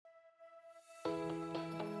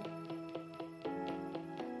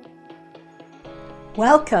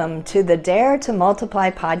Welcome to the Dare to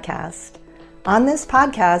Multiply podcast. On this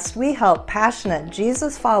podcast, we help passionate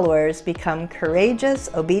Jesus followers become courageous,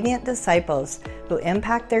 obedient disciples who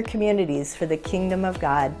impact their communities for the kingdom of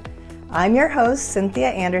God. I'm your host,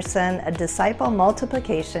 Cynthia Anderson, a disciple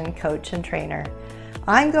multiplication coach and trainer.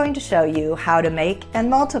 I'm going to show you how to make and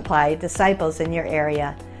multiply disciples in your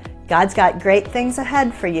area. God's got great things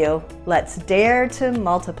ahead for you. Let's dare to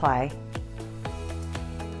multiply.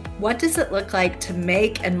 What does it look like to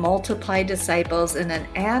make and multiply disciples in an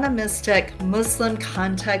animistic Muslim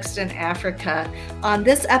context in Africa? On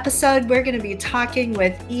this episode, we're going to be talking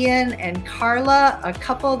with Ian and Carla, a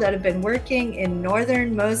couple that have been working in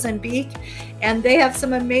northern Mozambique, and they have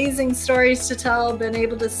some amazing stories to tell, been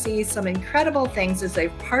able to see some incredible things as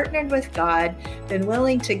they've partnered with God, been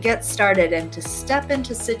willing to get started and to step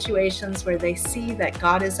into situations where they see that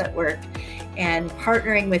God is at work, and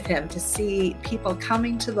partnering with Him to see people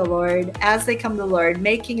coming to the Lord as they come to the Lord,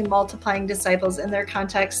 making and multiplying disciples in their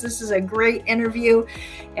context. This is a great interview,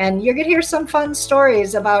 and you're going to hear some fun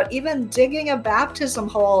stories about even digging a baptism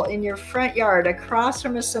hole in your front yard across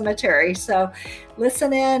from a cemetery. So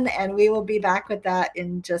listen in, and we will be back with that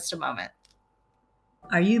in just a moment.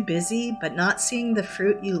 Are you busy but not seeing the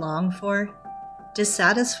fruit you long for?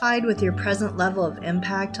 Dissatisfied with your present level of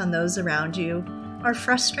impact on those around you? Or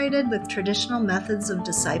frustrated with traditional methods of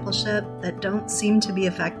discipleship that don't seem to be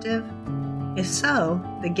effective? If so,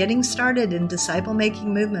 the Getting Started in Disciple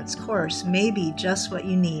Making Movements course may be just what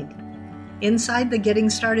you need. Inside the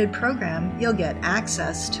Getting Started program, you'll get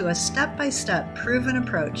access to a step-by-step proven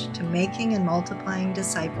approach to making and multiplying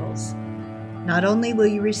disciples. Not only will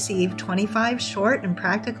you receive 25 short and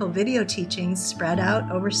practical video teachings spread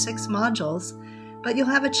out over 6 modules, but you'll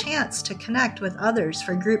have a chance to connect with others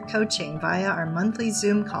for group coaching via our monthly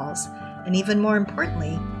Zoom calls. And even more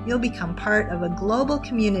importantly, you'll become part of a global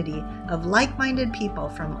community of like-minded people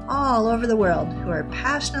from all over the world who are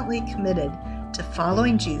passionately committed to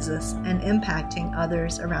following Jesus and impacting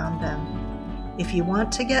others around them. If you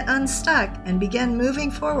want to get unstuck and begin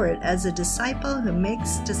moving forward as a disciple who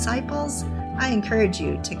makes disciples, I encourage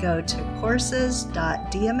you to go to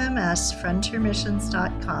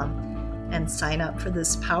courses.dmmsfrontiermissions.com and sign up for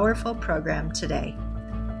this powerful program today.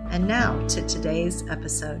 And now to today's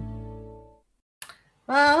episode.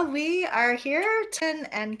 Well, we are here, Tim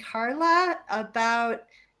and Carla, about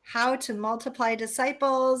how to multiplying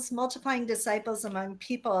disciples among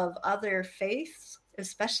people of other faiths,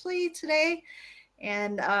 especially today.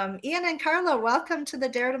 And Ian and Carla, welcome to the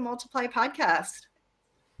Dare to Multiply podcast.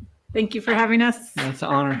 Thank you for having us. That's an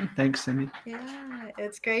honor. Thanks, Cindy. Yeah,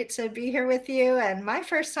 it's great to be here with you, and my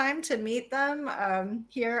first time to meet them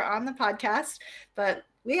here on the podcast, but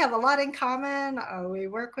we have a lot in common. We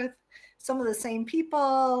work with some of the same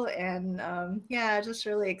people, and just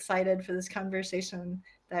really excited for this conversation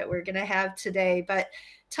that we're going to have today. But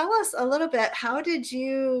tell us a little bit, how did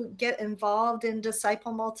you get involved in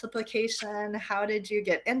disciple multiplication? How did you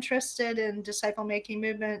get interested in disciple making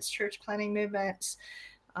movements, church planting movements?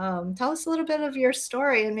 Tell us a little bit of your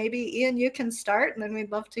story, and maybe Ian, you can start, and then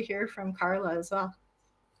we'd love to hear from Carla as well.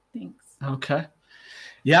 Thanks. Okay.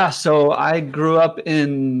 Yeah. So I grew up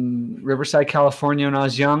in Riverside, California when I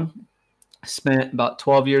was young. Spent about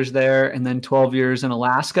 12 years there and then 12 years in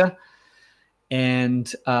Alaska. And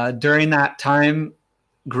during that time,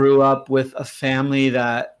 grew up with a family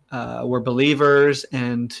that were believers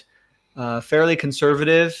and fairly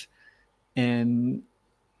conservative. And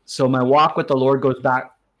so my walk with the Lord goes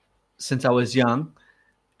back since I was young.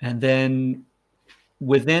 And then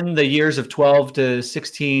within the years of 12 to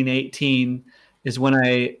 16, 18 is when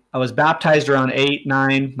I was baptized around 8,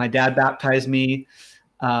 9. My dad baptized me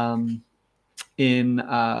in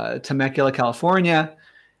Temecula, California,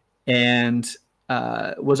 and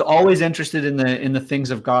was always interested in the things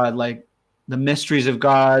of God, like the mysteries of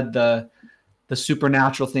God, the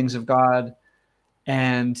supernatural things of God.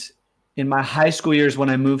 And in my high school years, when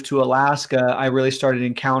I moved to Alaska, I really started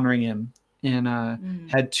encountering Him, and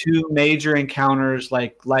had 2 major encounters,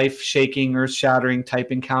 like life-shaking, earth-shattering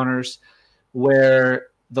type encounters, where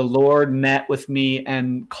the Lord met with me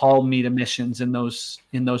and called me to missions in those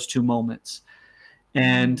 2 moments.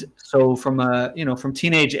 And so from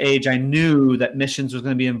teenage age, I knew that missions was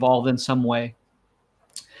going to be involved in some way.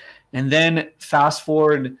 And then fast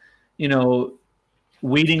forward,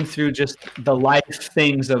 weeding through just the life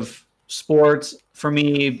things of sports for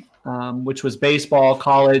me, which was baseball,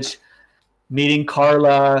 college, meeting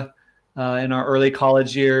Carla in our early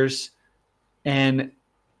college years, and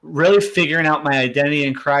really figuring out my identity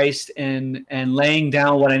in Christ, and laying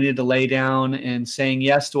down what I needed to lay down, and saying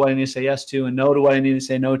yes to what I need to say yes to, and no to what I need to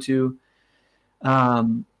say no to.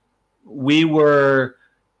 we were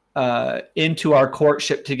into our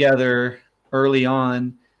courtship together early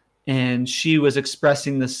on, and she was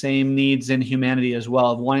expressing the same needs in humanity as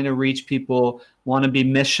well, of wanting to reach people, want to be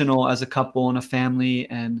missional as a couple and a family.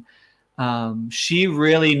 And she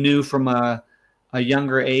really knew from a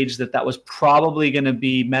younger age that was probably going to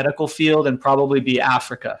be medical field and probably be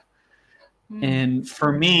Africa. And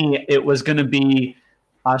for me, it was going to be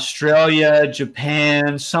Australia,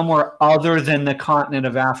 Japan, somewhere other than the continent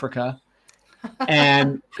of Africa,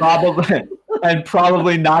 and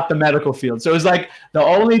probably not the medical field. So it was like the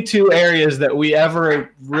only two areas that we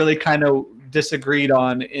ever really kind of disagreed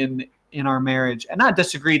on in our marriage, and not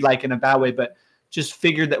disagreed like in a bad way, but just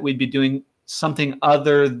figured that we'd be doing something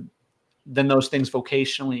other than those things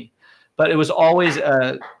vocationally. But it was always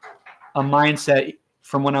a mindset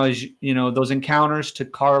from when I was, those encounters to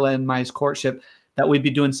Carla and my courtship, that we'd be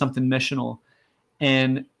doing something missional.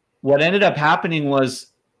 And what ended up happening was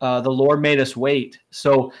the Lord made us wait.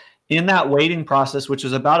 So in that waiting process, which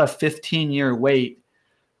was about a 15-year wait,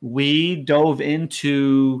 we dove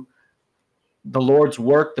into the Lord's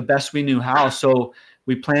work the best we knew how. So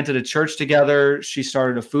we planted a church together. She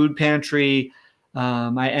started a food pantry.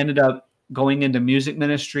 I ended up going into music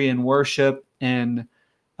ministry and worship, and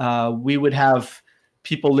we would have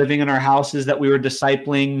people living in our houses that we were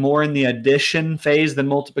discipling, more in the addition phase than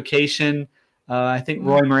multiplication. I think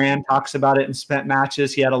Roy Moran talks about it in Spent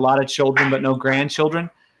Matches. He had a lot of children, but no grandchildren.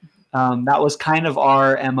 That was kind of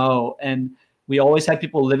our MO. And we always had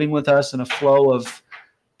people living with us in a flow of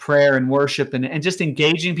prayer and worship, and just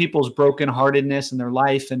engaging people's brokenheartedness in their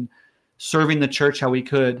life and serving the church how we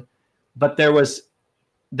could. But there was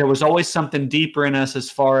always something deeper in us as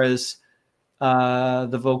far as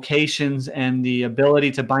the vocations and the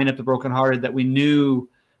ability to bind up the brokenhearted, that we knew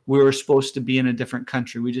we were supposed to be in a different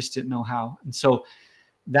country. We just didn't know how. And so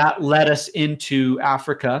that led us into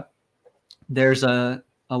Africa. There's a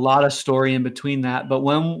lot of story in between that. But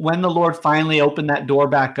when the Lord finally opened that door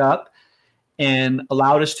back up and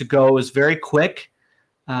allowed us to go, it was very quick.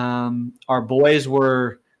 Our boys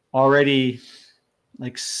were already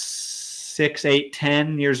like 6, 8,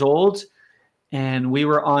 10 years old, and we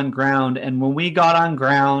were on ground. And when we got on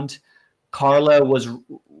ground, Carla was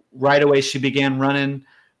right away, she began running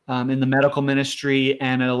in the medical ministry,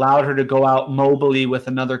 and it allowed her to go out mobily with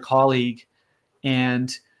another colleague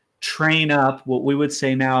and train up what we would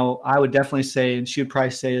say now, I would definitely say, and she would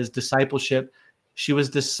probably say, is discipleship. She was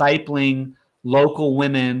discipling local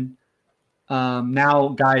women, now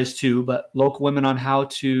guys too, but local women, on how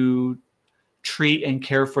to treat and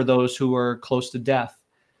care for those who are close to death.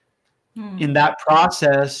 In that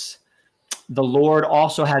process, the Lord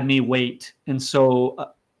also had me wait. And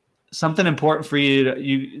so something important for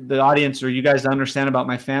you, the audience, or you guys to understand about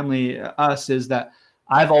my family, us, is that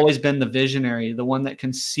I've always been the visionary, the one that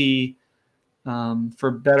can see,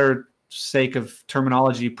 for better sake of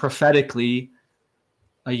terminology, prophetically,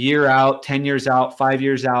 a year out, 10 years out, 5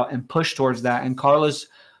 years out, and push towards that. And Carla's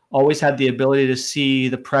always had the ability to see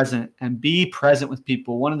the present and be present with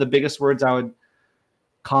people. One of the biggest words I would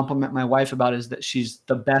compliment my wife about is that she's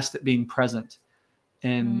the best at being present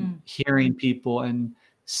and hearing people and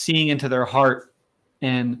seeing into their heart.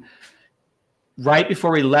 And right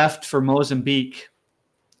before we left for Mozambique,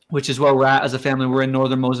 which is where we're at as a family, we're in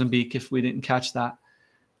northern Mozambique, if we didn't catch that.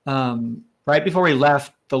 Right before we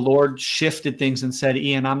left, the Lord shifted things and said,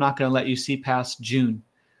 Ian, I'm not going to let you see past June.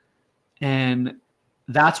 And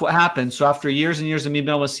that's what happened. So after years and years of me being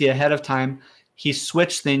able to see ahead of time, he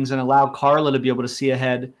switched things and allowed Carla to be able to see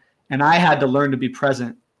ahead. And I had to learn to be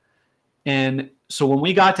present. And so when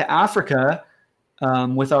we got to Africa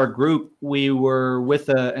with our group, we were with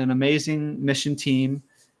an amazing mission team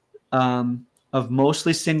of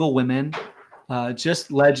mostly single women,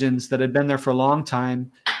 just legends that had been there for a long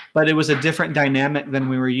time. But it was a different dynamic than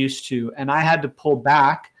we were used to. And I had to pull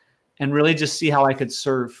back and really just see how I could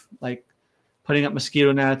serve, like putting up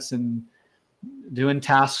mosquito nets and doing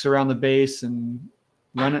tasks around the base and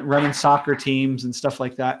running soccer teams and stuff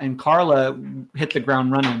like that. And Carla hit the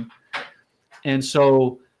ground running. And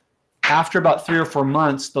so after about 3 or 4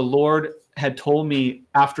 months, the Lord had told me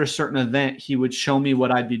after a certain event, he would show me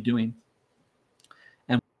what I'd be doing.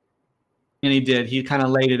 And he did. He kind of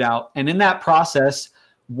laid it out. And in that process,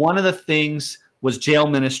 one of the things was jail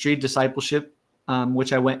ministry, discipleship,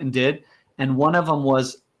 which I went and did. And one of them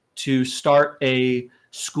was to start a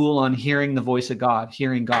school on hearing the voice of God,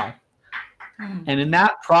 hearing God. And in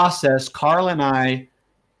that process, Carla and I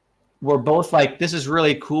were both like, this is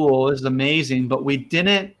really cool, this is amazing, but we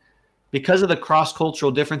didn't, because of the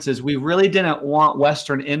cross-cultural differences, we really didn't want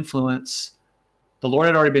Western influence. The Lord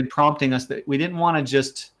had already been prompting us that we didn't want to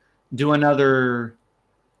just do another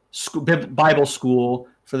Bible school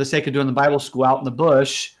for the sake of doing the Bible school out in the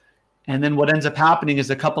bush. And then what ends up happening is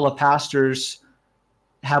a couple of pastors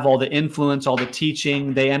have all the influence, all the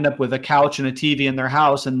teaching. They end up with a couch and a TV in their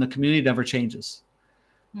house, and the community never changes.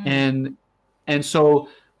 And so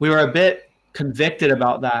we were a bit convicted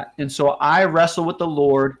about that. And so I wrestled with the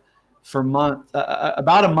Lord for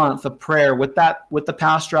about a month of prayer with the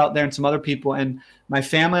pastor out there and some other people. And my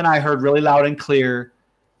family and I heard really loud and clear,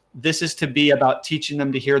 this is to be about teaching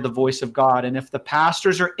them to hear the voice of God. And if the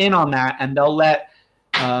pastors are in on that, and they'll let,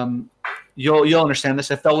 you'll understand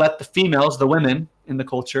this, if they'll let the females, the women in the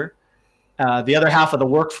culture, the other half of the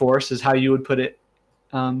workforce is how you would put it,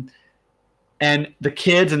 and the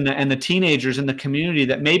kids and the teenagers in the community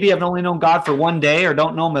that maybe have only known God for one day or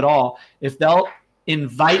don't know him at all, if they'll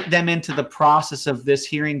invite them into the process of this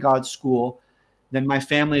hearing God school, then my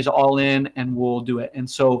family is all in and we'll do it. And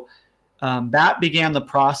so that began the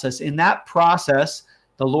process. In that process,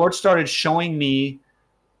 the Lord started showing me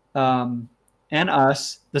and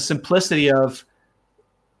us the simplicity of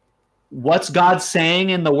what's God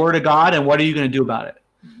saying in the Word of God and what are you going to do about it.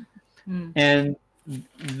 And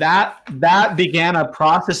that began a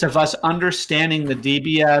process of us understanding the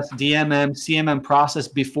DBS, DMM, CMM process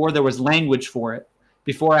before there was language for it,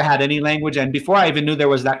 before I had any language, and before I even knew there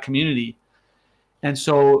was that community. And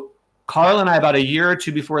so Carla and I, about a year or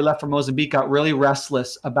two before we left for Mozambique, got really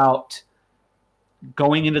restless about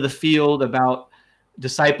going into the field, about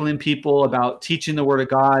discipling people, about teaching the Word of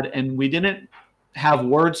God. And we didn't have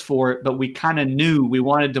words for it, but we kind of knew we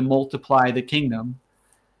wanted to multiply the kingdom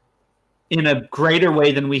in a greater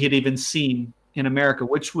way than we had even seen in America,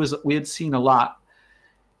 which was, we had seen a lot.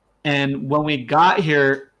 And when we got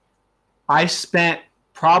here, I spent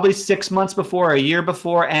probably 6 months before, a year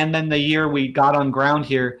before, and then the year we got on ground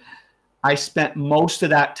here, I spent most of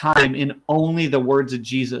that time in only the words of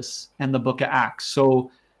Jesus and the book of Acts.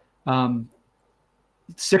 So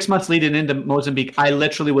 6 months leading into Mozambique, I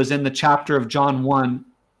literally was in the chapter of John 1,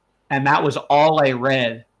 and that was all I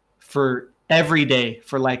read for every day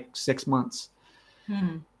for like 6 months.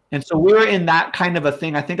 And so we were in that kind of a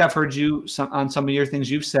thing. I think I've heard you on some of your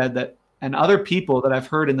things you've said that, and other people that I've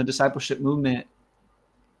heard in the discipleship movement,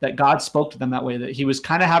 that God spoke to them that way, that he was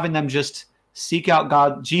kind of having them just seek out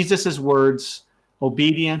God, Jesus's words,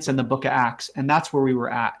 obedience, and the book of Acts. And that's where we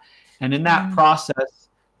were at. And in that process,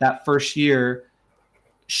 that first year,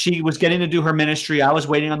 she was getting to do her ministry. I was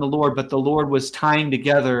waiting on the Lord, but the Lord was tying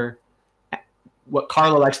together what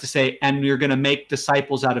Carla likes to say, and you're going to make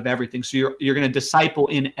disciples out of everything. So you're going to disciple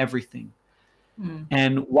in everything.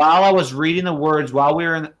 And while I was reading the words,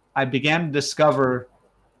 I began to discover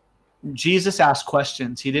Jesus asked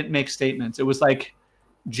questions. He didn't make statements. It was like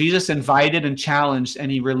Jesus invited and challenged,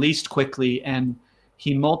 and he released quickly, and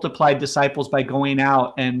he multiplied disciples by going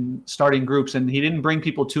out and starting groups. And he didn't bring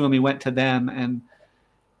people to him. He went to them.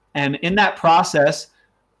 And in that process,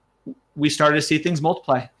 we started to see things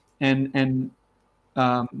multiply. And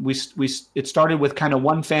it started with kind of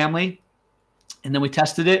one family, and then we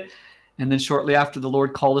tested it. And then shortly after, the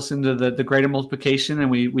Lord called us into the greater multiplication,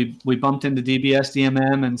 and we bumped into DBS,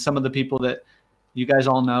 DMM, and some of the people that you guys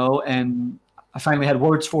all know. And I finally had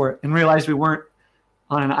words for it and realized we weren't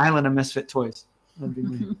on an island of misfit toys.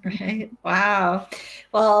 Right. Wow.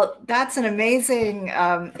 Well, that's an amazing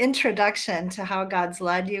introduction to how God's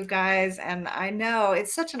led you guys. And I know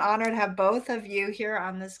it's such an honor to have both of you here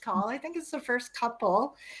on this call. I think it's the first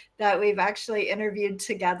couple that we've actually interviewed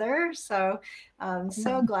together. So I'm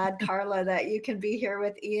so glad, Carla, that you can be here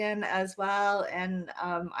with Ian as well. And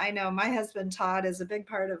I know my husband, Todd, is a big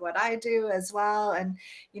part of what I do as well. And,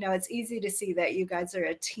 it's easy to see that you guys are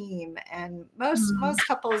a team. And most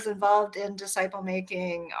couples involved in disciple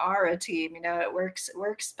making are a team. It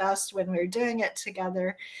works best when we're doing it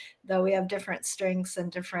together, though we have different strengths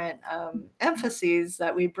and different emphases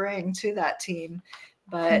that we bring to that team.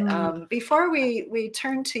 But before we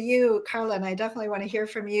turn to you, Carla, and I definitely want to hear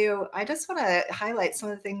from you, I just want to highlight some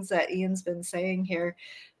of the things that Ian's been saying here.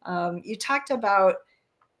 You talked about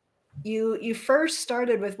you first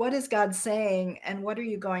started with what is God saying and what are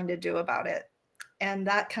you going to do about it? And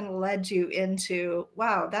that kind of led you into,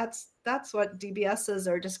 wow, that's what DBSs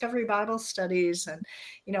or Discovery Bible Studies and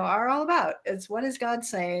are all about. It's what is God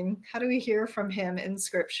saying? How do we hear from him in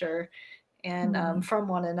Scripture? And from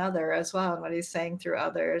one another as well, and what he's saying through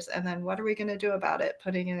others. And then what are we going to do about it,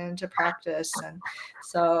 putting it into practice? And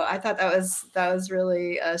so I thought that was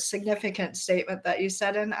really a significant statement that you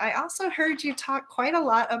said. And I also heard you talk quite a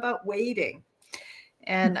lot about waiting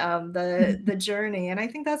and the journey. And I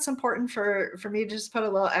think that's important for me to just put a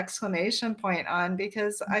little exclamation point on,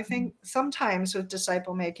 because I think sometimes with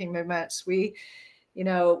disciple making movements, we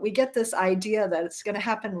we get this idea that it's going to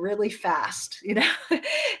happen really fast,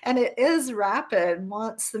 and it is rapid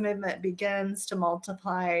once the movement begins to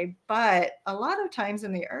multiply. But a lot of times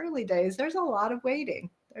in the early days, there's a lot of waiting.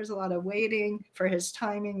 There's a lot of waiting for his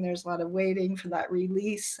timing. There's a lot of waiting for that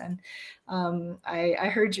release. And I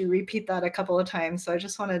heard you repeat that a couple of times. So I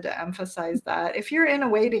just wanted to emphasize that. If you're in a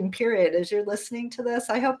waiting period as you're listening to this,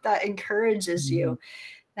 I hope that encourages you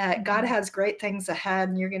that God has great things ahead.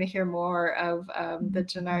 And you're going to hear more of the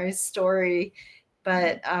Gennari's story,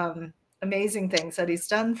 but amazing things that he's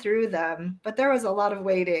done through them. But there was a lot of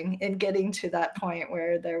waiting in getting to that point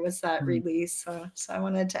where there was that release. So I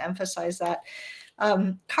wanted to emphasize that.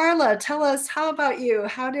 Carla, tell us, how about you?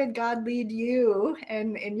 How did God lead you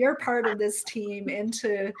and your part of this team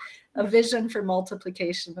into a vision for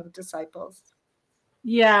multiplication of disciples?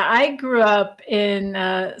 Yeah, I grew up in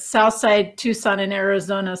Southside Tucson in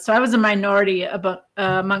Arizona. So I was a minority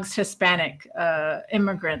amongst Hispanic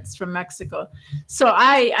immigrants from Mexico. So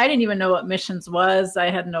I didn't even know what missions was.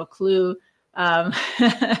 I had no clue.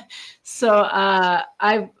 So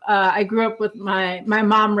I grew up with my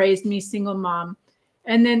mom raised me, single mom.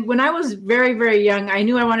 And then when I was very, very young, I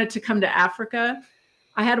knew I wanted to come to Africa.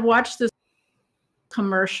 I had watched this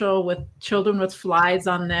commercial with children with flies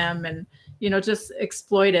on them and, just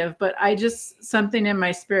exploitive. But something in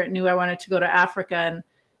my spirit knew I wanted to go to Africa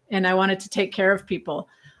and I wanted to take care of people.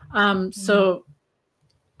 So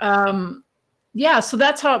that's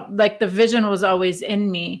how the vision was always in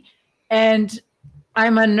me. And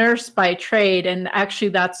I'm a nurse by trade, and actually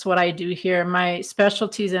that's what I do here. My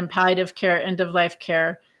specialty is in palliative care, end-of-life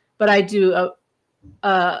care, but I do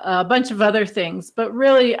a bunch of other things. But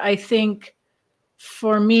really, I think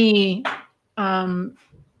for me,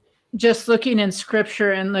 just looking in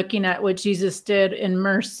Scripture and looking at what Jesus did in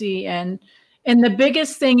mercy, and the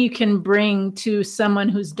biggest thing you can bring to someone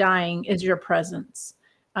who's dying is your presence.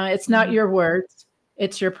 It's not your words,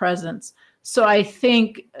 it's your presence. So I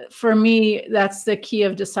think for me, that's the key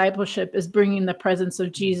of discipleship, is bringing the presence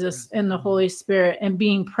of Jesus and the Holy Spirit and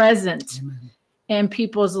being present in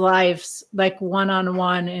people's lives, like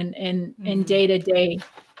one-on-one and day to day.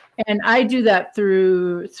 And I do that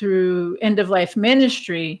through end of life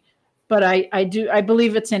ministry, but I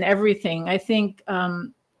believe it's in everything. I think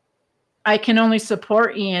I can only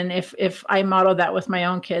support Ian if I model that with my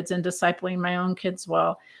own kids and discipling my own kids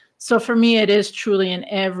well. So for me, it is truly in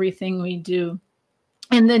everything we do.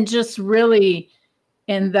 And then just really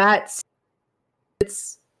in that,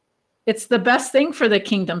 it's the best thing for the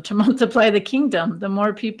kingdom, to multiply the kingdom. The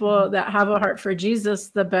more people that have a heart for Jesus,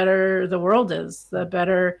 the better the world is, the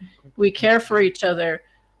better we care for each other.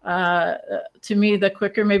 To me, the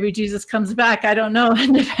quicker maybe Jesus comes back. I don't know,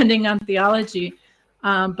 depending on theology.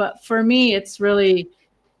 But for me, it's really...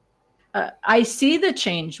 I see the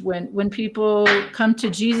change when people come to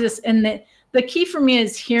Jesus, and the key for me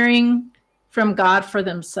is hearing from God for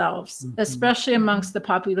themselves, especially amongst the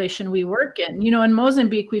population we work in. In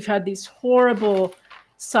Mozambique, we've had these horrible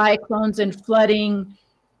cyclones and flooding,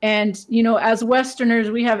 and as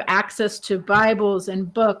Westerners, we have access to Bibles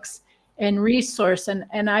and books and resource, and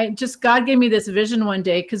God gave me this vision one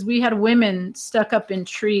day, because we had women stuck up in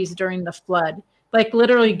trees during the flood, like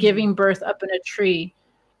literally giving birth up in a tree.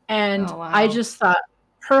 And I just thought,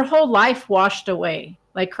 her whole life washed away,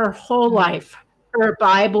 like her whole life, her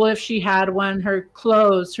Bible, if she had one, her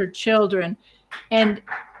clothes, her children. And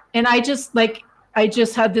I just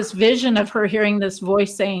had this vision of her hearing this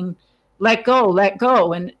voice saying, let go.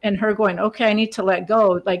 And her going, okay, I need to let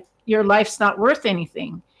go. Like, your life's not worth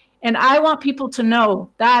anything. And I want people to know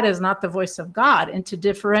that is not the voice of God, and to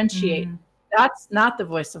differentiate. That's not the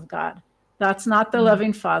voice of God. That's not the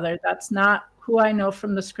loving Father. That's not who I know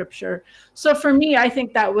from the Scripture. So for me, I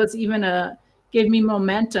think that was even gave me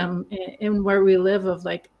momentum in where we live, of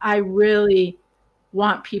like, I really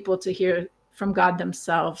want people to hear from God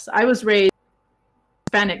themselves. I was raised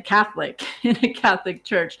Hispanic Catholic in a Catholic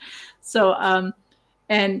church. So,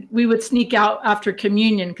 and we would sneak out after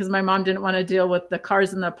communion because my mom didn't want to deal with the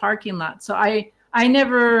cars in the parking lot. So I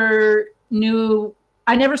never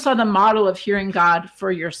saw the model of hearing God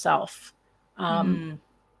for yourself.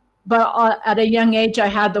 But at a young age, I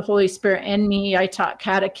had the Holy Spirit in me. I taught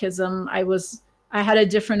catechism. I had a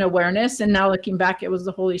different awareness. And now looking back, it was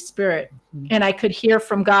the Holy Spirit. And I could hear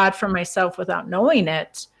from God for myself without knowing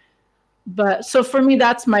it. But so for me,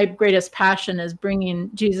 that's my greatest passion, is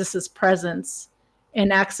bringing Jesus's presence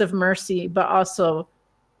in acts of mercy, but also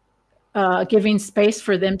giving space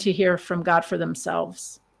for them to hear from God for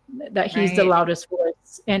themselves, that he's the loudest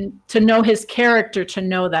voice, and to know his character, to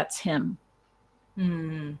know that's him.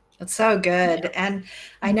 It's so good. And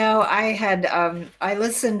I know I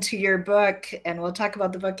listened to your book, and we'll talk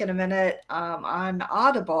about the book in a minute, on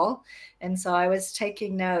Audible. And so I was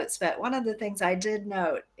taking notes. But one of the things I did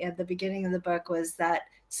note at the beginning of the book was that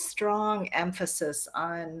strong emphasis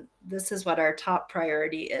on this is what our top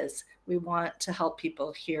priority is. We want to help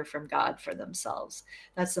people hear from God for themselves.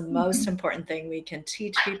 That's the most important thing we can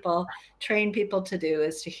teach people, train people to do,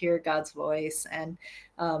 is to hear God's voice. And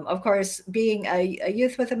of course, being a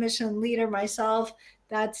youth with a mission leader myself,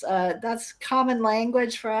 that's common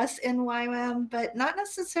language for us in YWAM, but not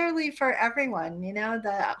necessarily for everyone. You know,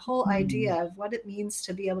 the whole idea of what it means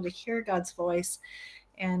to be able to hear God's voice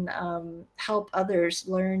and help others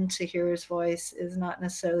learn to hear his voice is not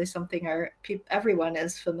necessarily something everyone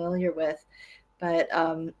is familiar with. But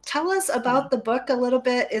tell us about the book a little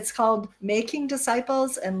bit. It's called Making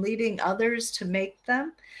Disciples and Leading Others to Make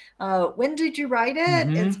Them. When did you write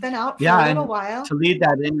it? It's been out for a little while. To lead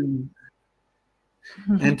that in,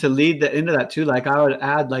 and to lead into that too, like I would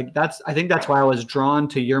add, like I think that's why I was drawn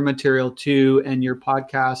to your material too, and your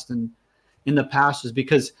podcast and in the past, is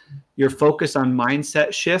because your focus on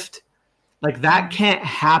mindset shift, like that can't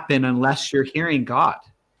happen unless you're hearing God.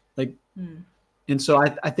 Like, and so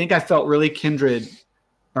I think I felt really kindred,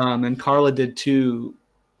 and Carla did too,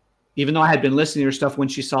 even though I had been listening to your stuff when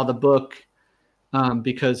she saw the book,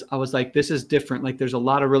 because I was like, this is different. Like there's a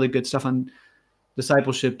lot of really good stuff on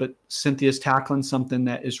discipleship, but Cynthia's tackling something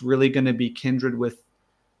that is really going to be kindred with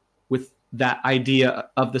that idea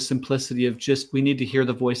of the simplicity of just, we need to hear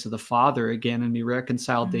the voice of the Father again and be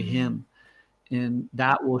reconciled to him. And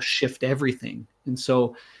that will shift everything. And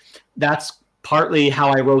so that's partly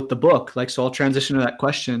how I wrote the book. Like, so I'll transition to that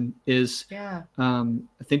question is, I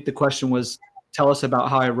think the question was, tell us about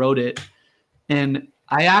how I wrote it. And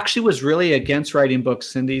I actually was really against writing books,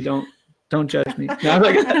 Cindy. Don't judge me. No,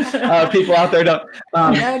 like, people out there don't. No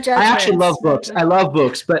I actually love books. I love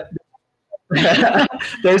books, but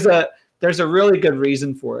there's a really good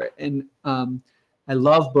reason for it. And I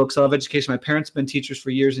love books. I love education. My parents have been teachers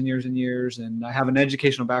for years and years and years, and I have an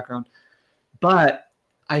educational background. But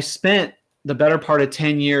I spent the better part of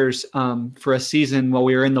 10 years for a season while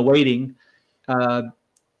we were in the waiting,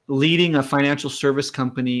 leading a financial service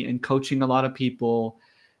company and coaching a lot of people,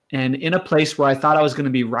 and in a place where I thought I was going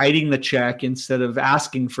to be writing the check instead of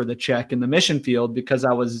asking for the check in the mission field, because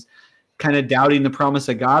I was kind of doubting the promise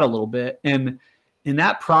of God a little bit. And in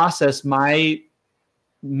that process, my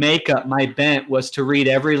bent was to read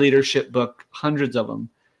every leadership book, hundreds of them,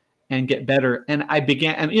 and get better. And I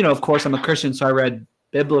began, and of course I'm a Christian, so I read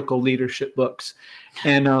biblical leadership books,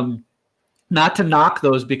 and not to knock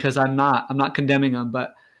those, because I'm not condemning them,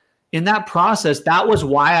 but in that process, that was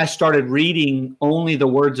why I started reading only the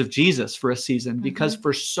words of Jesus for a season, because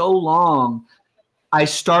for so long I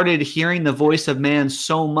started hearing the voice of man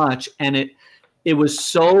so much, and it was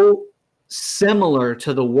so similar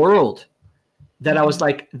to the world that I was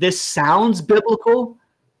like, this sounds biblical,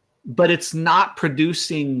 but it's not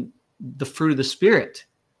producing the fruit of the Spirit.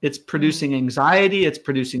 It's producing anxiety, it's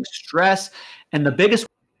producing stress, and the biggest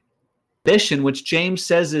ambition, which James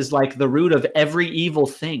says is like the root of every evil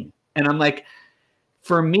thing. And I'm like,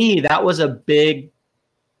 for me, that was a big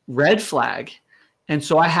red flag. And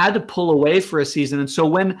so I had to pull away for a season. And so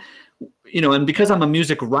when, and because I'm a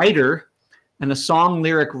music writer and a song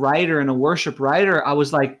lyric writer and a worship writer, I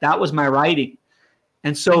was like, that was my writing.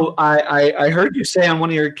 And so I heard you say on one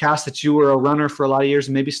of your casts that you were a runner for a lot of years,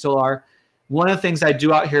 and maybe still are. One of the things I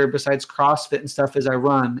do out here besides CrossFit and stuff is I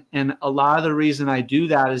run. And a lot of the reason I do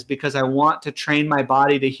that is because I want to train my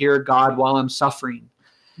body to hear God while I'm suffering.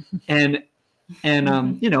 And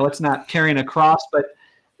it's not carrying a cross, but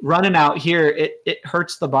running out here, it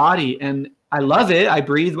hurts the body. And I love it. I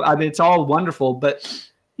breathe. I mean, it's all wonderful. But,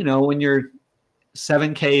 when you're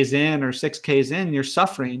 7Ks in or 6Ks in, you're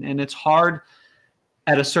suffering. And it's hard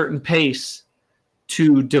at a certain pace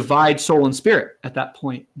to divide soul and spirit at that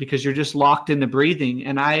point, because you're just locked into breathing.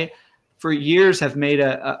 And I, for years, have made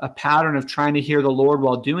a pattern of trying to hear the Lord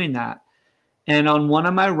while doing that. And on one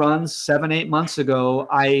of my runs 7-8 months ago,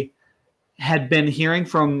 I had been hearing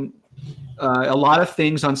from a lot of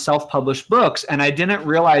things on self-published books, and I didn't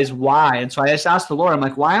realize why. And so I just asked the Lord, I'm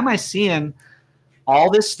like, why am I seeing all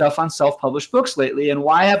this stuff on self-published books lately? And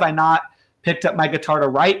why have I not picked up my guitar to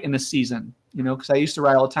write in a season? Because I used to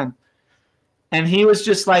write all the time. And he was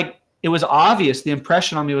just like, it was obvious. The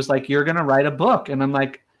impression on me was like, you're going to write a book. And I'm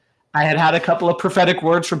like, I had a couple of prophetic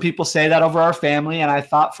words from people say that over our family. And I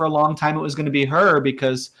thought for a long time it was going to be her,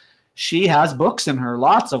 because she has books in her,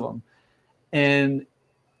 lots of them. And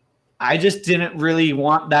I just didn't really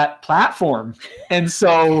want that platform. And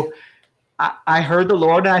so I heard the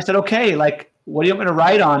Lord, and I said, okay, like what do you want me to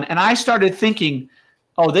write on? And I started thinking,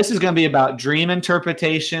 oh, this is going to be about dream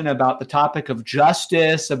interpretation, about the topic of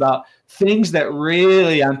justice, about things that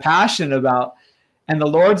really I'm passionate about. And the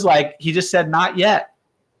Lord's like, he just said, not yet.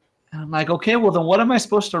 And I'm like, okay, well, then what am I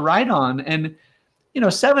supposed to write on? And,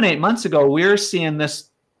 7-8 months ago, we were seeing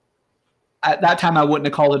this. At that time, I wouldn't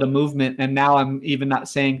have called it a movement. And now I'm even not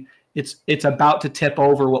saying it's about to tip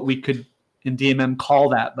over what we could in DMM call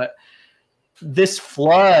that. But this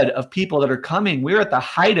flood of people that are coming, we're at the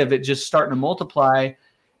height of it just starting to multiply.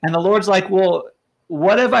 And the Lord's like, well,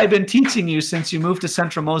 what have I been teaching you since you moved to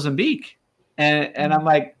central Mozambique? And I'm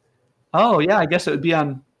like, oh, yeah, I guess it would be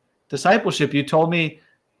on discipleship. You taught me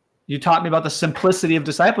about the simplicity of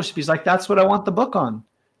discipleship. He's like, that's what I want the book on.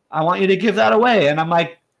 I want you to give that away. And I'm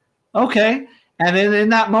like, okay. And then in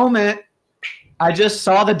that moment, I just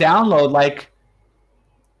saw the download, like,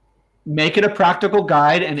 make it a practical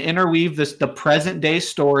guide and interweave the present day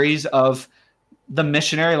stories of the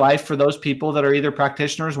missionary life for those people that are either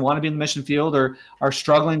practitioners, want to be in the mission field, or are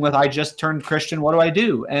struggling with, I just turned Christian, what do I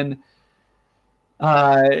do? And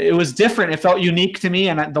it was different. It felt unique to me,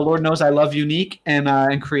 and the Lord knows I love unique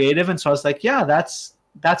and creative. And so I was like, yeah, that's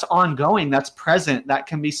ongoing, that's present, that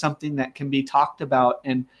can be something that can be talked about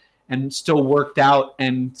and still worked out,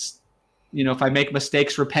 and if I make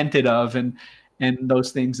mistakes, repented of, and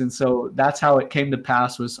those things. And so that's how it came to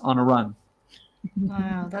pass, was on a run.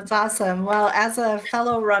 Wow, that's awesome. Well, as a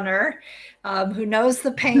fellow runner who knows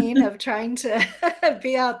the pain of trying to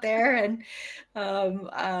be out there and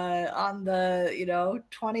on the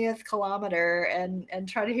 20th kilometer and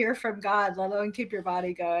try to hear from God, let alone keep your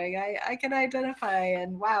body going, I can identify.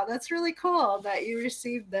 And wow, that's really cool that you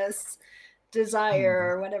received this desire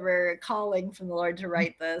or whatever calling from the Lord to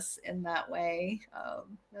write this in that way.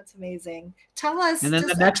 That's amazing. Tell us. And then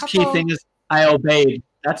the next key thing is I obeyed.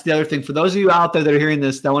 That's the other thing. For those of you out there that are hearing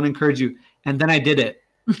this, I want to encourage you. And then I did it.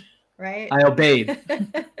 Right. I obeyed.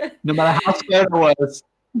 No matter how scared I was.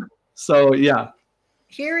 So, yeah.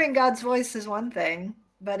 Hearing God's voice is one thing,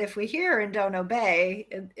 but if we hear and don't obey,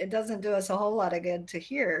 it doesn't do us a whole lot of good to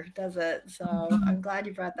hear, does it? So I'm glad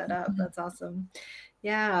you brought that up. That's awesome.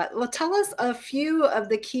 Yeah. Well, tell us a few of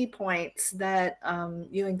the key points that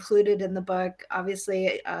you included in the book.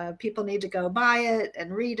 Obviously, people need to go buy it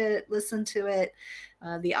and read it, listen to it.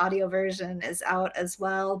 The audio version is out as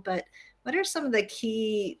well. But what are some of the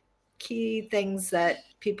key things that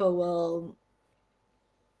people will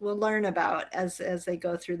learn about as they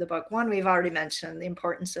go through the book? One, we've already mentioned the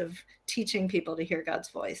importance of teaching people to hear God's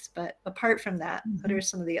voice. But apart from that, what are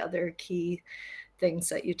some of the other key things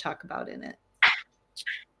that you talk about in it?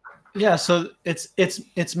 Yeah, so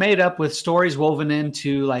it's made up with stories woven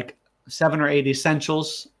into like 7 or 8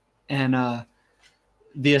 essentials, and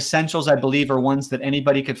the essentials, I believe, are ones that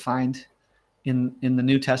anybody could find in the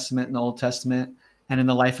New Testament and the Old Testament and in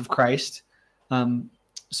the life of Christ.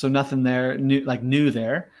 So nothing there new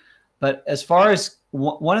there. But as far as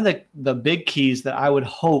one of the big keys that I would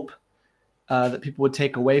hope that people would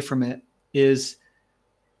take away from it is,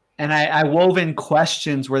 and I wove in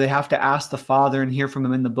questions where they have to ask the Father and hear from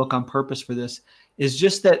him in the book on purpose for this, is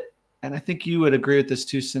just that, and I think you would agree with this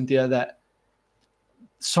too, Cynthia, that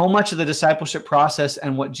so much of the discipleship process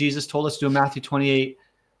and what Jesus told us to do in Matthew 28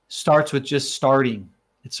 starts with just starting.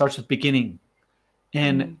 It starts with beginning,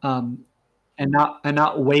 and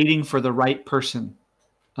not waiting for the right person,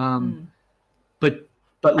 but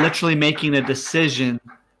literally making a decision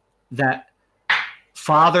that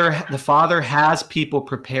the Father has people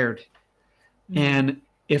prepared. And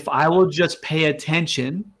if I will just pay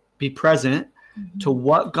attention, be present to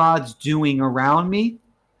what God's doing around me,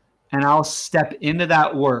 and I'll step into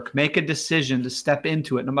that work, make a decision to step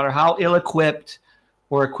into it, no matter how ill-equipped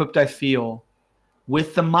or equipped I feel,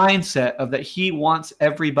 with the mindset of that he wants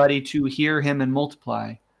everybody to hear him and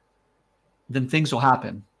multiply, then things will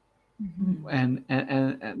happen. And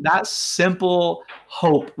that simple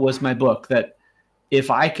hope was my book, that if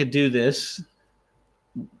I could do this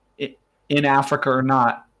in Africa or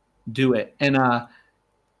not, do it. And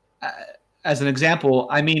as an example,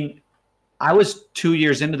 I mean, I was 2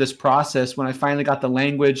 years into this process when I finally got the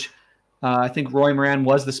language. I think Roy Moran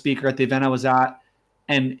was the speaker at the event I was at,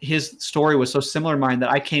 and his story was so similar to mine that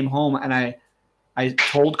I came home and I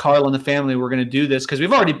told Carla and the family we're going to do this, because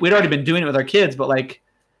we'd already been doing it with our kids, but like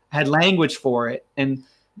I had language for it. And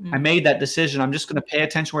I made that decision. I'm just going to pay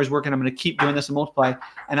attention where he's working. I'm going to keep doing this and multiply.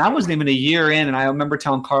 And I wasn't even a year in, and I remember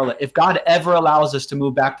telling Carla, if God ever allows us to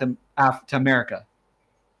move back to America,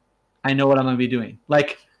 I know what I'm going to be doing.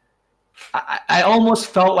 Like, I almost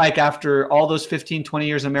felt like after all those 15, 20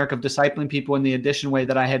 years in America of discipling people in the addition way,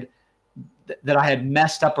 that I had that I had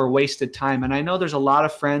messed up or wasted time. And I know there's a lot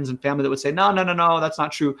of friends and family that would say, no, that's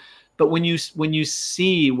not true. But when you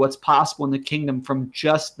see what's possible in the kingdom from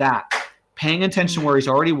just that, paying attention where he's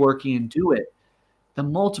already working and do it, the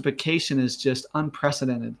multiplication is just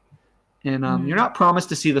unprecedented. And you're not promised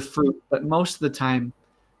to see the fruit, but most of the time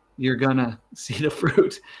you're gonna see the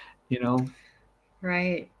fruit,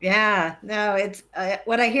 Right. Yeah. No, it's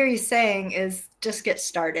what I hear you saying is just get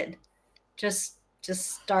started. Just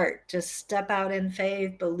start. Just step out in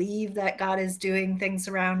faith. Believe that God is doing things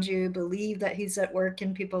around you. Believe that he's at work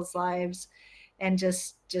in people's lives, and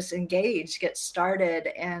just engage, get started.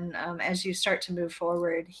 And as you start to move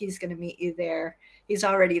forward, he's going to meet you there. He's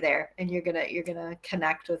already there, and you're gonna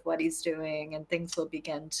connect with what he's doing, and things will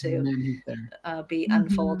begin to be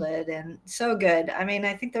unfolded. And so good. I mean,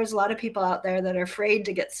 I think there's a lot of people out there that are afraid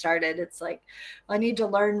to get started. It's like, I need to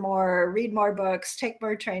learn more, read more books, take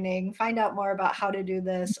more training, find out more about how to do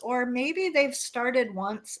this. Or maybe they've started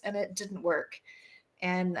once and it didn't work,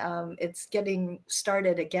 and it's getting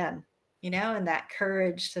started again. And that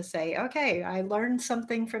courage to say, okay, I learned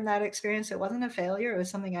something from that experience. It wasn't a failure. It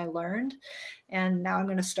was something I learned. And now I'm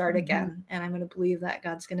going to start again. And I'm going to believe that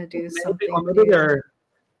God's going to do something.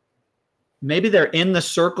 Maybe they're in the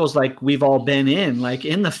circles like we've all been in, like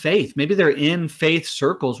in the faith. Maybe they're in faith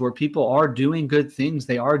circles where people are doing good things.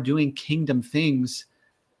 They are doing kingdom things,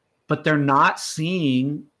 but they're not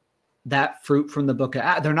seeing that fruit from the book of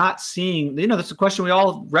Acts. They're not seeing, that's a question we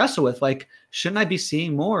all wrestle with. Like, shouldn't I be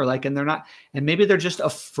seeing more? Like, and they're not, and maybe they're just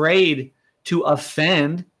afraid to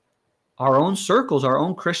offend our own circles, our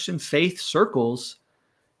own Christian faith circles.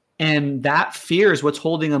 And that fear is what's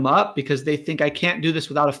holding them up, because they think, I can't do this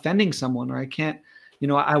without offending someone, or I can't,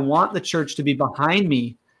 I want the church to be behind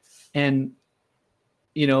me. And,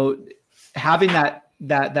 having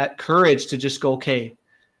that courage to just go, okay,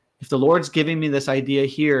 if the Lord's giving me this idea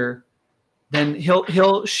here, then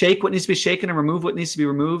he'll shake what needs to be shaken and remove what needs to be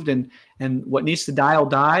removed, and what needs to die will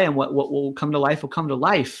die, and what will come to life will come to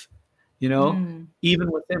life, even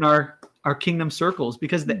within our kingdom circles.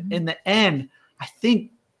 Because in the end, I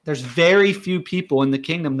think there's very few people in the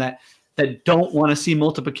kingdom that don't want to see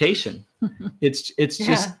multiplication. It's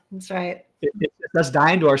just, that's right. It's us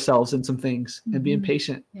dying to ourselves in some things and being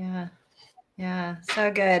patient. Yeah,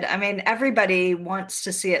 so good. I mean, everybody wants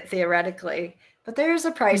to see it theoretically, but there's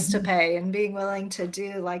a price to pay, and being willing to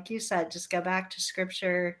do, like you said, just go back to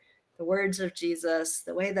scripture, the words of Jesus,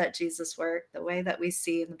 the way that Jesus worked, the way that we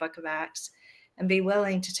see in the book of Acts, and be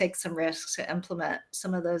willing to take some risks to implement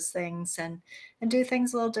some of those things and do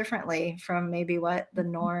things a little differently from maybe what the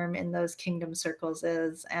norm in those kingdom circles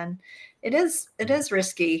is. And it is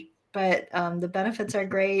risky, but the benefits are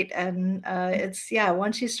great. And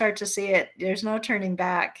once you start to see it, there's no turning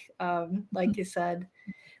back, like you said.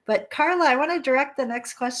 But Carla, I want to direct the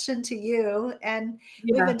next question to you. And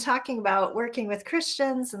we've been talking about working with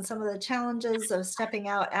Christians and some of the challenges of stepping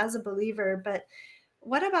out as a believer. But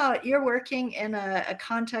what about you're working in a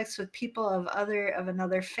context with people of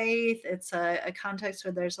another faith? It's a context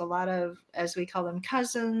where there's a lot of, as we call them,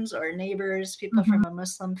 cousins or neighbors, people from a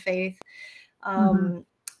Muslim faith.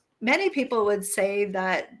 Many people would say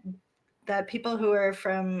that people who are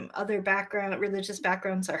from other religious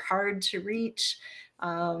backgrounds are hard to reach,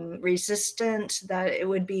 resistant, that it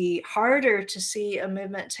would be harder to see a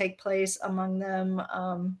movement take place among them.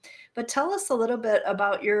 But tell us a little bit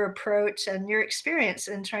about your approach and your experience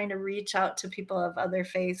in trying to reach out to people of other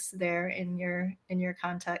faiths there in your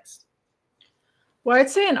context. Well, I'd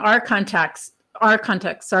say in our context,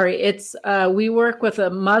 it's we work with a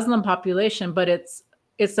Muslim population, but it's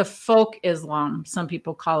a folk Islam, some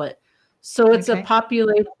people call it. So it's a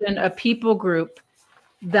population, a people group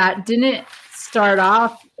that didn't start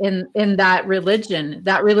off in that religion.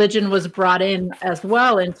 That religion was brought in as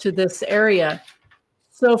well into this area.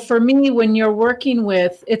 So for me, when you're working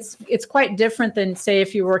with, it's quite different than, say,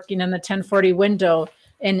 if you're working in the 1040 window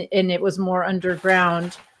and it was more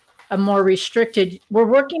underground, more restricted. We're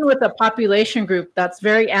working with a population group that's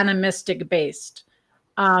very animistic based.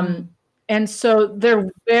 And so they're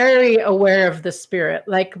very aware of the spirit.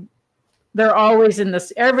 Like, they're always in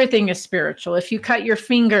this, everything is spiritual. If you cut your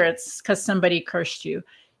finger, it's because somebody cursed you.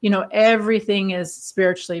 Everything is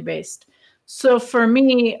spiritually based. So for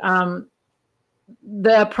me,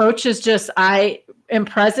 the approach is just, I am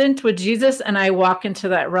present with Jesus and I walk into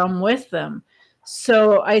that realm with them.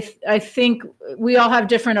 So I think we all have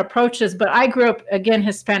different approaches, but I grew up, again,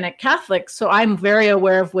 Hispanic Catholic. So I'm very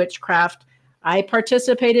aware of witchcraft. I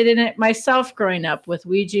participated in it myself growing up with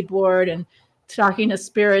Ouija board and talking to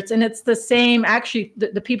spirits. And it's the same, actually,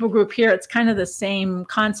 the people group here, it's kind of the same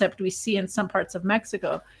concept we see in some parts of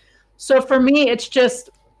Mexico. So for me, it's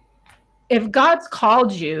if God's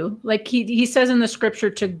called you, like he says in the scripture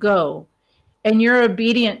to go, and you're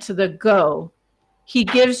obedient to the go, he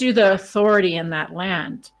gives you the authority in that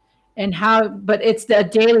land. But it's the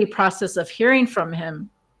daily process of hearing from him.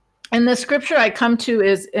 And the scripture I come to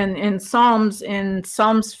is in Psalms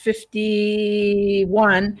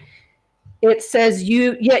 51. It says,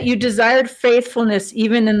 yet you desired faithfulness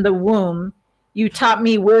even in the womb. You taught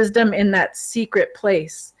me wisdom in that secret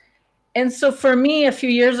place. And so for me, a few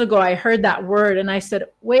years ago, I heard that word and I said,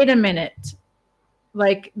 wait a minute.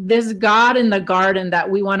 Like this God in the garden that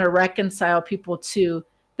we want to reconcile people to,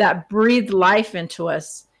 that breathed life into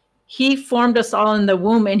us. He formed us all in the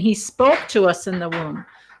womb and he spoke to us in the womb.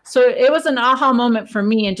 So it was an aha moment for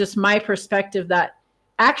me and just my perspective that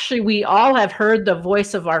actually we all have heard the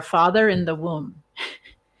voice of our Father in the womb.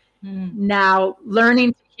 Now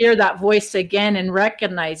learning to hear that voice again and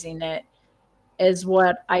recognizing it is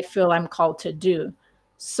what I feel I'm called to do.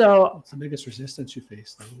 So what's the biggest resistance you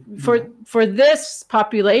face? For this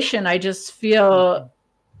population, I just feel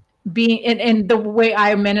being and the way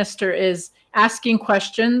I minister is asking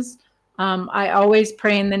questions. I always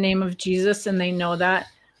pray in the name of Jesus, and they know that.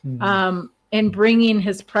 And bringing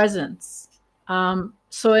his presence.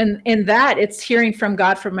 So in that, it's hearing from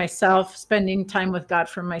God for myself, spending time with God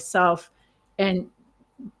for myself, and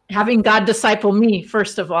having God disciple me,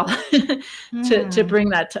 first of all, to bring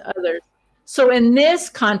that to others. So in this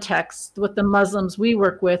context, with the Muslims we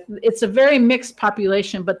work with, it's a very mixed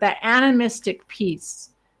population, but that animistic piece,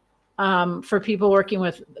 for people working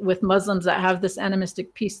with Muslims that have this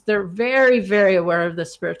animistic piece, they're very, very aware of the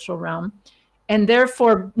spiritual realm. And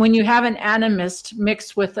therefore, when you have an animist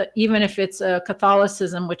mixed with, even if it's a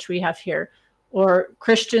Catholicism, which we have here, or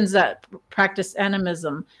Christians that practice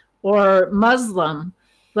animism, or Muslim,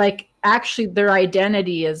 like actually their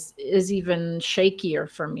identity is even shakier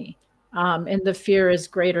for me. And the fear is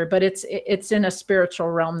greater, but it's in a spiritual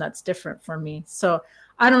realm that's different for me. So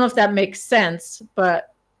I don't know if that makes sense,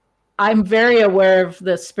 but I'm very aware of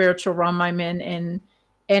the spiritual realm I'm in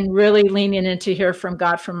and really leaning in to hear from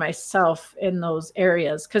God for myself in those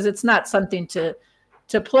areas, because it's not something to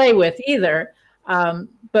play with either,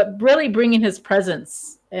 but really bringing his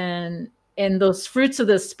presence and those fruits of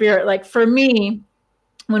the Spirit. Like for me,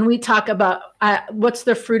 when we talk about what's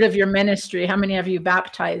the fruit of your ministry, how many have you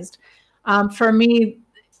baptized? For me,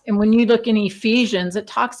 and when you look in Ephesians, it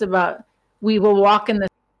talks about we will walk in the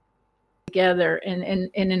together and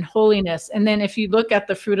in holiness. And then if you look at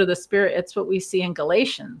the fruit of the Spirit, it's what we see in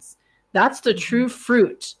Galatians. That's the true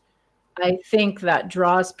fruit, I think, that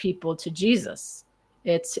draws people to Jesus.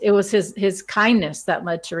 It was his kindness that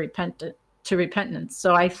led to repentance.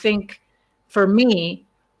 So I think for me,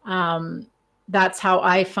 that's how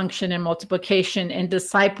I function in multiplication and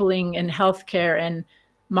discipling in healthcare and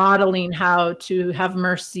modeling how to have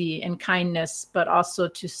mercy and kindness, but also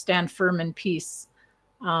to stand firm in peace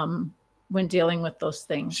when dealing with those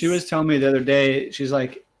things. She was telling me the other day, she's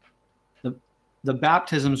like, the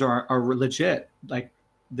baptisms are legit. Like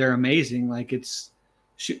they're amazing. Like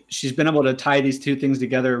she's been able to tie these two things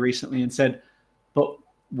together recently and said, but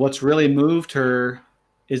what's really moved her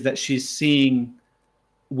is that she's seeing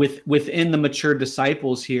within the mature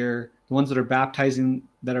disciples here, the ones that are baptizing,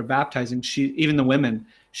 even the women,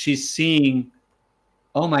 she's seeing,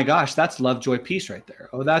 oh my gosh, that's love, joy, peace right there.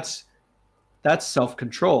 Oh, that's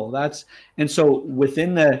self-control. And so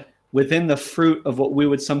within the fruit of what we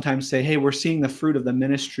would sometimes say, hey, we're seeing the fruit of the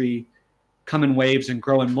ministry come in waves and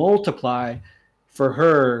grow and multiply. For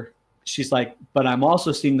her, she's like, but I'm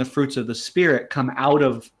also seeing the fruits of the Spirit come out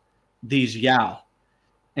of these Yao.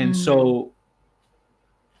 And so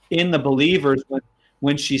in the believers,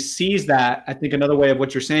 when she sees that, I think another way of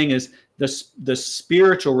what you're saying is the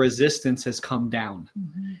spiritual resistance has come down.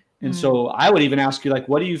 And so I would even ask you, like,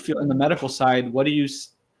 what do you feel in the medical side? What do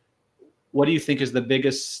you think is the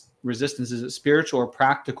biggest resistance? Is it spiritual or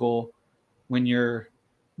practical when you're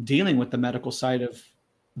dealing with the medical side of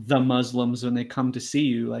the Muslims when they come to see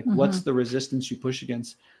you? Like, what's the resistance you push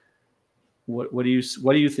against? What do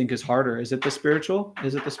you think is harder? Is it the spiritual?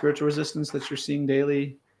 Is it the spiritual resistance that you're seeing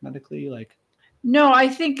daily medically? Like, no, I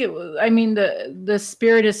think the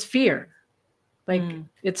spirit is fear. Like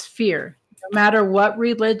it's fear. No matter what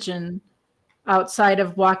religion outside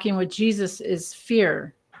of walking with Jesus is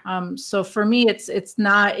fear. So for me, it's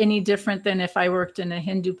not any different than if I worked in a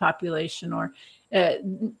Hindu population or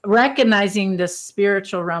recognizing the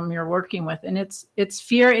spiritual realm you're working with. And it's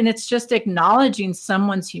fear, and it's just acknowledging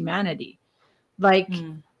someone's humanity. Like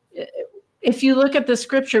if you look at the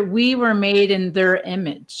scripture, we were made in their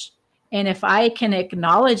image. And if I can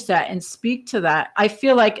acknowledge that and speak to that, I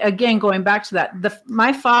feel like, again, going back to that,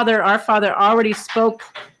 our Father already spoke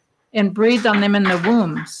and breathed on them in the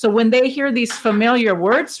womb. So when they hear these familiar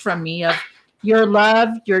words from me of you're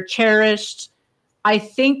loved, you're cherished, I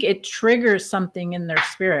think it triggers something in their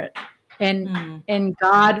spirit. And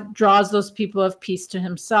God draws those people of peace to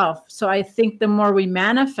himself. So I think the more we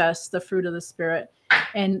manifest the fruit of the Spirit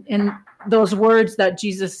and those words that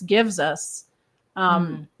Jesus gives us,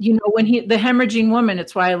 when the hemorrhaging woman,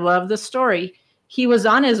 it's why I love the story. He was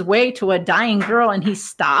on his way to a dying girl and he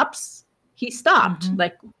stopped.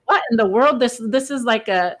 Like, what in the world? This is like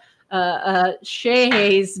a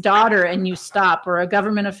sheikh's daughter and you stop, or a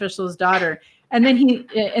government official's daughter. And then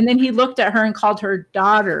he looked at her and called her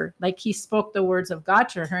daughter, like he spoke the words of God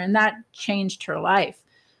to her, and that changed her life.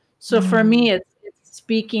 So for me, it's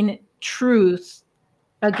speaking truth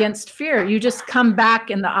against fear. You just come back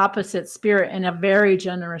in the opposite spirit in a very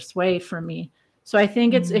generous way for me. So I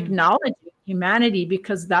think it's acknowledging humanity,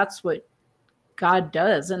 because that's what God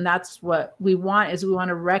does. And that's what we want, is we want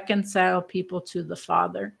to reconcile people to the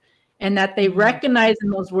Father, and that they recognize in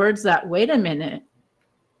those words that, wait a minute,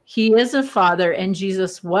 he is a father and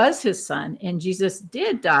Jesus was his son and Jesus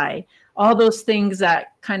did die. All those things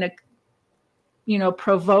that kind of,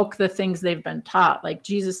 provoke the things they've been taught. Like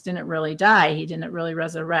Jesus didn't really die. He didn't really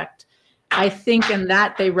resurrect. I think in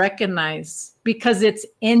that they recognize, because it's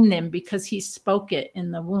in them, because he spoke it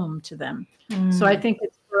in the womb to them. So I think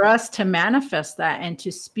it's for us to manifest that and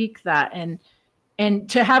to speak that, and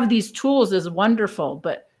to have these tools is wonderful,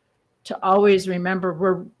 but to always remember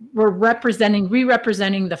we're re-representing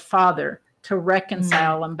the Father to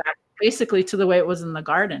reconcile them back, basically to the way it was in the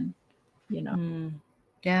garden,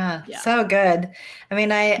 Yeah, so good. I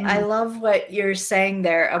mean, I love what you're saying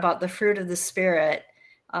there about the fruit of the Spirit,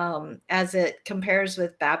 as it compares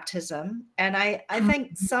with baptism. And I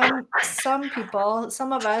think some people,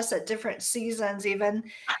 some of us at different seasons even,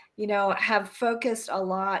 have focused a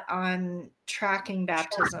lot on tracking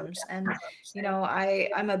baptisms. And,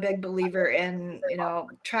 I'm a big believer in,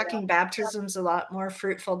 tracking baptisms a lot more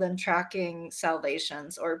fruitful than tracking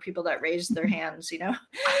salvations or people that raise their hands,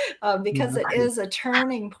 because it is a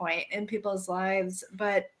turning point in people's lives.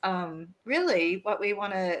 But really what we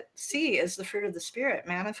want to see is the fruit of the Spirit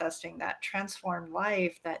manifesting that transformed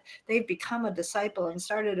life, that they've become a disciple and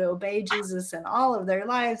started to obey Jesus in all of their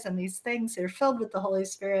lives. And these things, they're filled with the Holy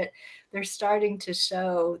Spirit. They're starting to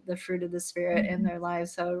show the fruit of the Spirit in their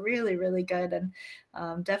lives. So really, really good.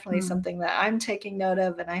 And definitely something that I'm taking note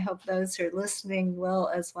of. And I hope those who are listening will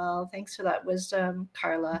as well. Thanks for that wisdom,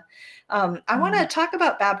 Carla. I want to talk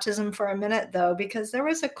about baptism for a minute, though, because there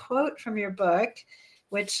was a quote from your book,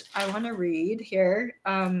 which I want to read here.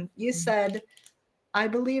 You said, I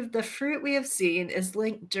believe the fruit we have seen is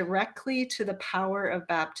linked directly to the power of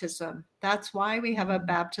baptism. That's why we have a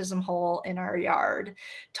baptism hole in our yard.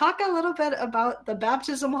 Talk a little bit about the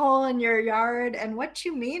baptism hole in your yard and what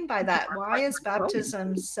you mean by that. Why is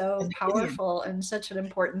baptism so powerful and such an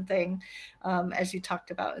important thing, as you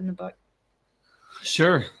talked about in the book?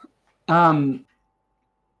 Sure. From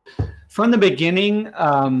the beginning,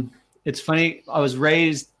 it's funny, I was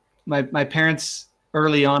raised, my parents,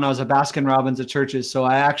 early on, I was a Baskin-Robbins at churches. So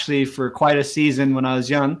I actually, for quite a season when I was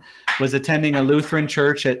young, was attending a Lutheran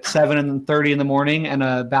church at 7:30 in the morning and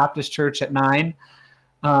a Baptist church at 9,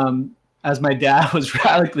 as my dad was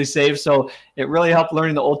radically saved. So it really helped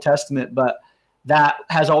learning the Old Testament. But that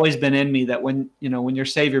has always been in me, that when you're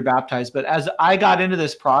saved, you're baptized. But as I got into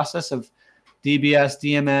this process of DBS,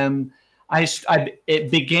 DMM, it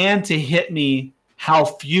began to hit me how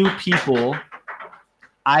few people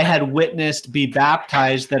I had witnessed be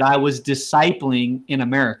baptized that I was discipling in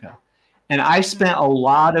America. And I spent a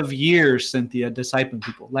lot of years, Cynthia, discipling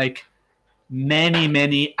people, like many,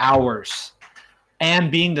 many hours,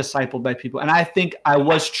 and being discipled by people. And I think I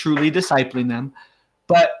was truly discipling them.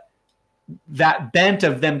 But that bent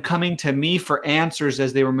of them coming to me for answers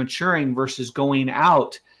as they were maturing versus going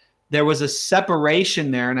out, there was a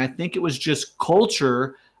separation there. And I think it was just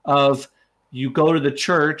culture of, you go to the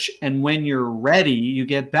church, and when you're ready, you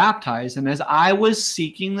get baptized. And as I was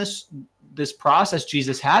seeking this process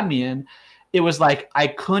Jesus had me in, it was like I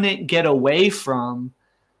couldn't get away from,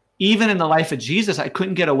 even in the life of Jesus, I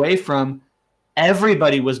couldn't get away from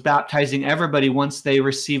everybody was baptizing everybody once they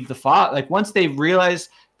received the Father. Like once they realized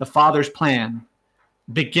the Father's plan,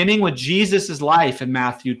 beginning with Jesus's life in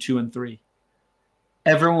Matthew 2 and 3,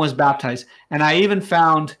 everyone was baptized. And I even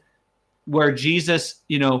found where Jesus,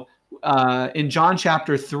 in John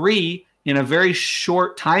chapter 3, in a very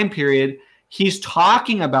short time period, he's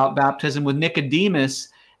talking about baptism with Nicodemus,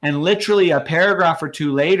 and literally a paragraph or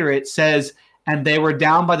two later, it says, and they were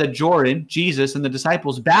down by the Jordan, Jesus and the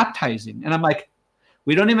disciples, baptizing. And I'm like,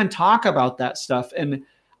 we don't even talk about that stuff. And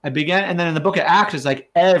and then in the book of Acts, it's like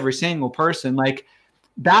every single person, like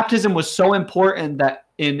baptism was so important that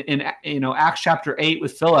in Acts chapter 8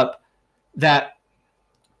 with Philip, that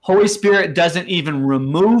Holy Spirit doesn't even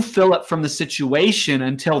remove Philip from the situation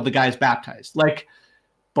until the guy's baptized.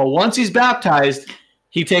 But once he's baptized,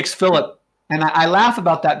 he takes Philip. And I laugh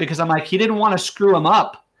about that because I'm like, he didn't want to screw him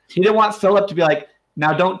up. He didn't want Philip to be like,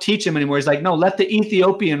 now don't teach him anymore. He's like, no, let the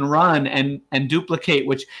Ethiopian run and duplicate,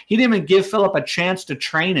 which he didn't even give Philip a chance to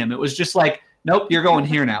train him. It was just like, nope, you're going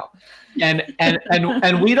here now.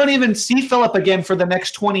 And we don't even see Philip again for the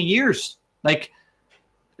next 20 years. Like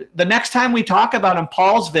the next time we talk about him,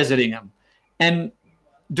 Paul's visiting him. And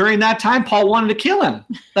during that time, Paul wanted to kill him.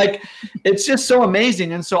 Like, it's just so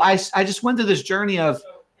amazing. And so I just went through this journey of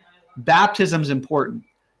baptism's important.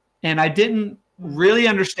 And I didn't really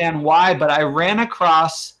understand why, but I ran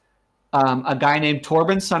across a guy named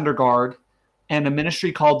Torben Sundergaard and a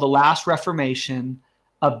ministry called The Last Reformation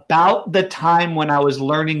about the time when I was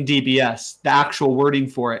learning DBS, the actual wording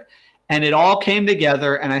for it. And it all came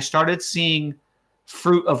together, and I started seeing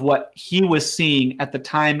fruit of what he was seeing at the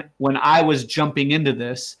time when I was jumping into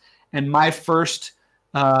this. And my first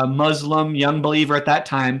Muslim young believer at that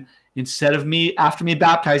time, instead of me, after me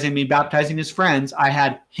baptizing his friends, I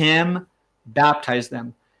had him baptize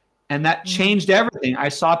them. And that changed everything. I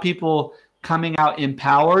saw people coming out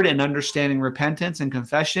empowered and understanding repentance and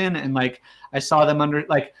confession. And like, I saw them under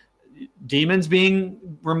like demons being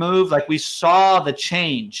removed. Like, we saw the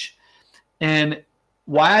change. And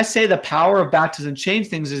why I say the power of baptism changed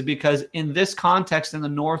things is because in this context in the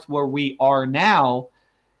North where we are now,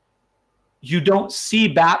 you don't see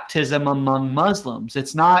baptism among Muslims.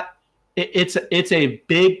 It's a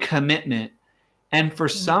big commitment. And for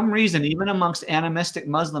some reason, even amongst animistic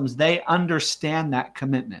Muslims, they understand that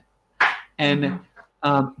commitment. And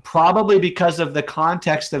probably because of the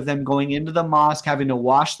context of them going into the mosque, having to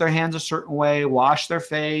wash their hands a certain way, wash their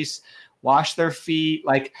face, wash their feet,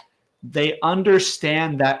 like they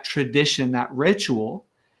understand that tradition, that ritual.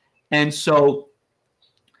 And so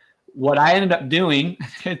what I ended up doing,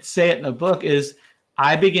 I'd say it in the book, is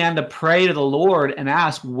I began to pray to the Lord and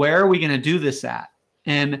ask, where are we going to do this at?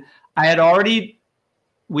 And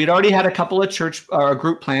we'd already had a couple of church or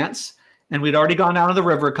group plants, and we'd already gone down to the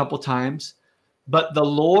river a couple times, but the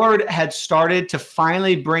Lord had started to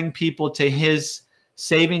finally bring people to his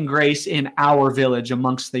saving grace in our village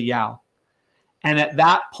amongst the Yao. And at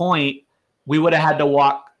that point, we would have had to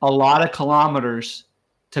walk a lot of kilometers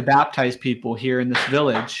to baptize people here in this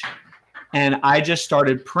village. And I just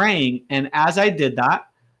started praying. And as I did that,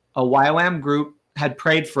 a YWAM group had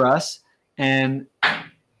prayed for us, and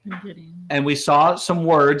we saw some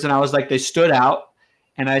words, and I was like, they stood out,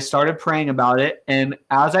 and I started praying about it. And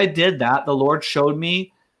as I did that, the Lord showed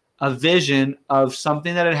me a vision of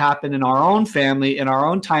something that had happened in our own family, in our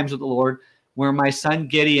own times with the Lord, where my son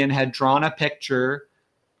Gideon had drawn a picture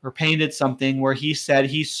or painted something where he said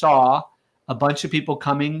he saw a bunch of people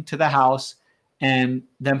coming to the house and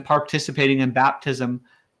them participating in baptism,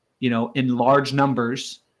 in large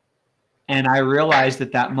numbers. And I realized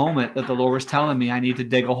at that moment that the Lord was telling me I need to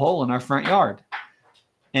dig a hole in our front yard.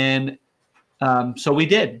 And so we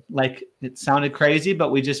did. Like, it sounded crazy,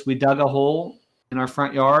 but we dug a hole in our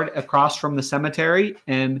front yard across from the cemetery.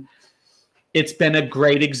 And it's been a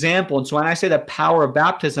great example. And so when I say the power of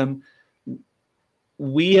baptism,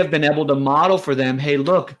 we have been able to model for them, hey,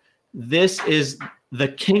 look, this is the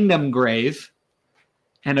kingdom grave,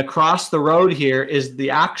 and across the road here is the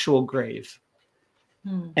actual grave.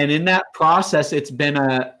 And in that process, it's been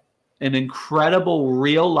an incredible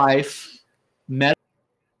real life, meta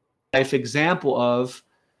life example of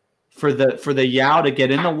for the Yao to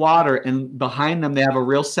get in the water, and behind them they have a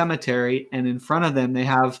real cemetery, and in front of them they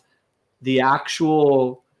have the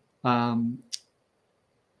actual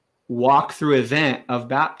walk-through event of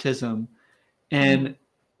baptism. And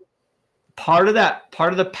part of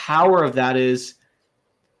the power of that is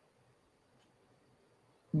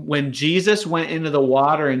when Jesus went into the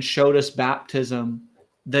water and showed us baptism,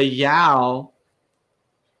 the Yao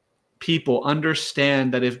people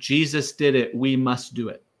understand that if Jesus did it, we must do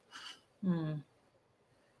it.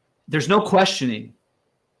 There's no questioning.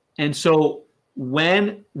 And so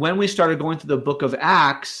when we started going through the book of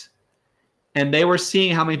Acts, and they were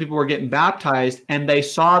seeing how many people were getting baptized, and they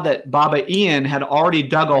saw that Baba Ian had already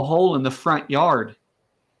dug a hole in the front yard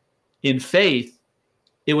in faith,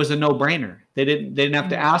 it was a no-brainer. They didn't have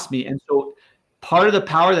to ask me. And so part of the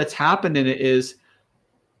power that's happened in it is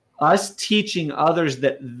us teaching others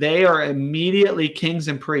that they are immediately kings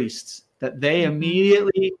and priests, that they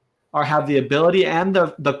immediately have the ability and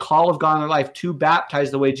the call of God in their life to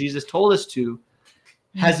baptize the way Jesus told us to.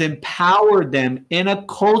 has empowered them in a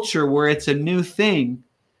culture where it's a new thing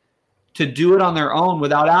to do it on their own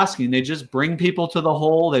without asking. They just bring people to the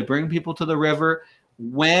hole. They bring people to the river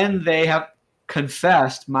when they have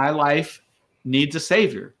confessed, my life needs a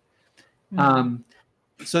savior.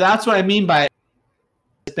 So that's what I mean by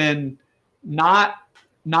it's been not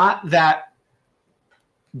that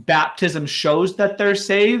baptism shows that they're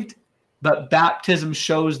saved, but baptism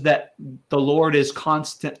shows that the Lord is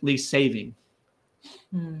constantly saving.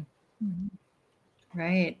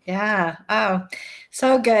 Right. Yeah. Oh,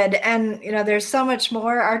 so good. And, there's so much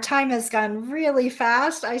more. Our time has gone really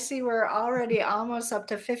fast. I see we're already almost up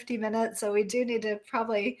to 50 minutes. So we do need to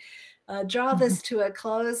probably draw this to a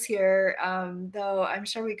close here, though I'm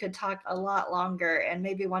sure we could talk a lot longer, and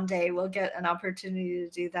maybe one day we'll get an opportunity to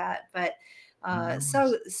do that. But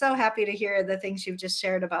so happy to hear the things you've just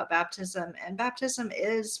shared about baptism. And baptism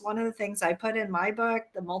is one of the things I put in my book,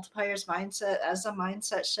 The Multiplier's Mindset, as a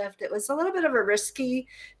mindset shift. It was a little bit of a risky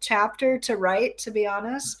chapter to write, to be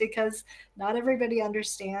honest, because not everybody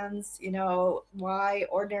understands, why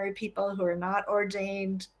ordinary people who are not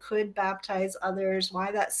ordained could baptize others,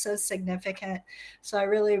 why that's so significant. So I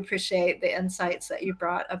really appreciate the insights that you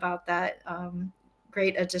brought about that.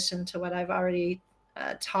 Great addition to what I've already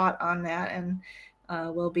taught on that, and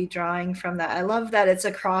we'll be drawing from that. I love that it's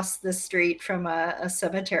across the street from a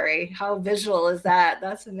cemetery. How visual is that?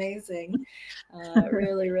 That's amazing.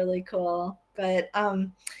 Really, really cool. But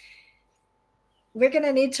we're going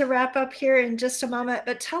to need to wrap up here in just a moment,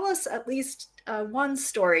 but tell us at least one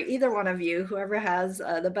story, either one of you, whoever has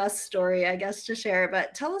the best story, I guess, to share,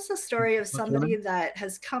 but tell us a story of somebody that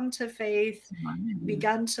has come to faith,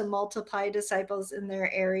 begun to multiply disciples in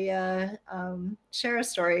their area. Share a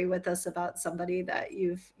story with us about somebody that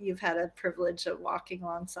you've had a privilege of walking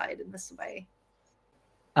alongside in this way.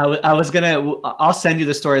 I'll send you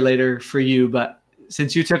the story later for you, but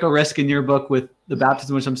since you took a risk in your book with the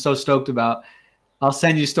baptism, which I'm so stoked about, I'll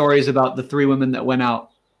send you stories about the 3 women that went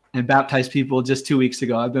out and baptized people just 2 weeks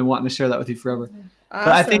ago. I've been wanting to share that with you forever. Awesome. But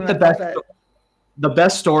I think the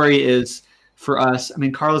best story is for us. I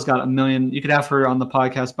mean, Carla's got a million. You could have her on the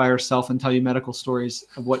podcast by herself and tell you medical stories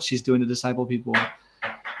of what she's doing to disciple people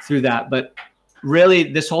through that. But really,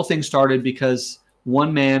 this whole thing started because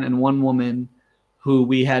one man and one woman who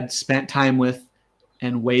we had spent time with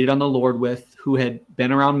and waited on the Lord with, who had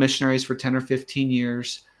been around missionaries for 10 or 15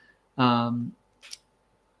 years,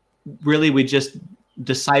 really, we just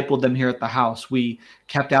discipled them here at the house. We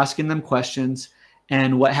kept asking them questions.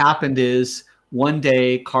 And what happened is one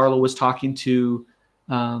day, Carla was talking to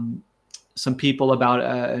some people about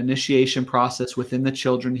an initiation process within the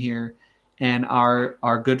children here. And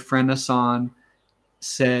our good friend Hassan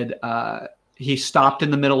said he stopped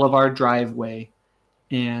in the middle of our driveway,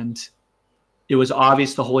 and it was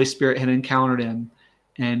obvious the Holy Spirit had encountered him.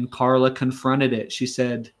 And Carla confronted it. She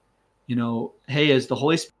said, hey, is the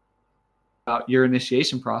Holy Spirit about your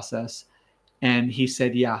initiation process? And he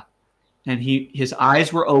said, yeah. And his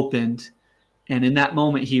eyes were opened. And in that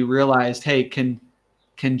moment, he realized, hey, can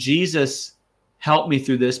Jesus help me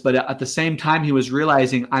through this? But at the same time, he was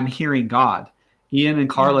realizing I'm hearing God. Ian and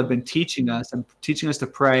Carla have been teaching us to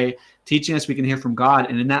pray, teaching us we can hear from God.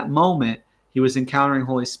 And in that moment, he was encountering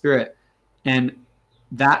Holy Spirit. And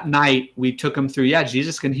that night, we took him through,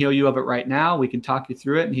 Jesus can heal you of it right now. We can talk you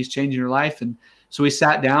through it, and he's changing your life. And so we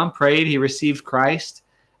sat down, prayed, he received Christ.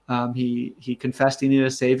 He confessed he needed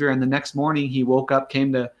a savior. And the next morning he woke up,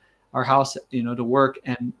 came to our house, to work,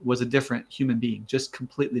 and was a different human being, just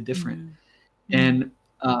completely different. Mm-hmm.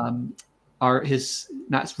 And his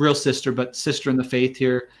not real sister, but sister in the faith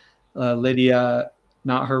here, Lydia,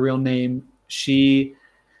 not her real name. She,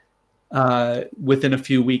 within a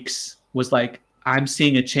few weeks was like, I'm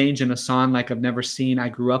seeing a change in Hassan like I've never seen. I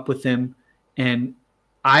grew up with him, and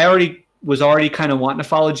I was already kind of wanting to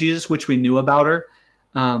follow Jesus, which we knew about her.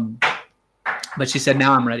 But she said,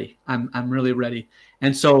 now I'm ready. I'm really ready.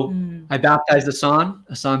 And so I baptized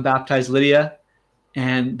Hassan baptized Lydia.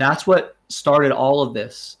 And that's what started all of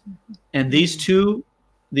this. And these two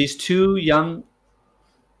young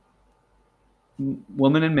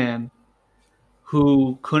woman and man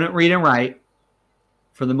who couldn't read and write,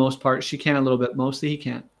 for the most part, she can a little bit, mostly he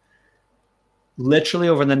can't. Literally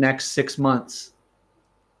over the next 6 months,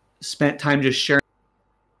 spent time just sharing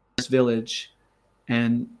this village,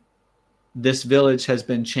 and this village has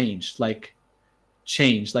been changed. Like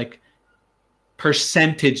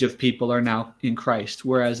percentage of people are now in Christ,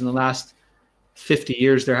 whereas in the last 50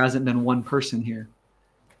 years there hasn't been one person here.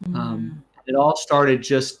 It all started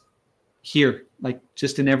just here, like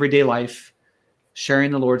just in everyday life,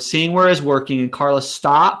 sharing the Lord, seeing where he's working. And Carla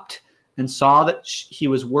stopped and saw that he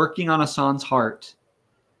was working on Hassan's heart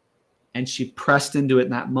and she pressed into it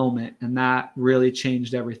in that moment, and that really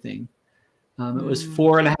changed everything. It was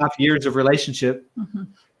 4.5 years of relationship,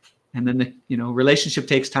 and then the relationship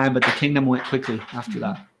takes time, but the kingdom went quickly after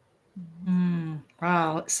that.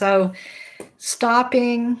 Wow. So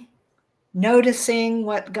stopping, noticing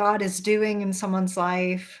what God is doing in someone's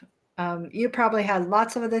life. You probably had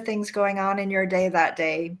lots of other things going on in your day that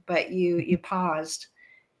day, but you paused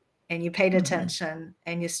and you paid attention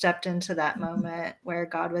and you stepped into that moment where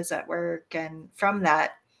God was at work. And from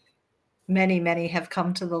that, many have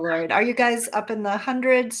come to the Lord. Are you guys up in the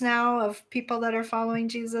hundreds now of people that are following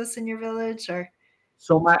Jesus in your village? Or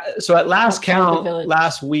so at last count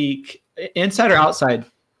last week, inside or outside?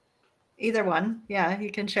 Either one. Yeah, you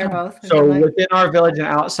can share both. So within our village and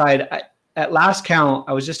outside, at last count,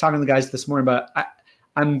 I was just talking to the guys this morning, but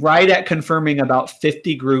I'm right at confirming about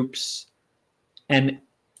 50 groups. And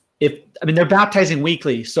they're baptizing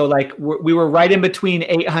weekly. So like we were right in between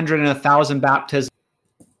 800 and 1,000 baptisms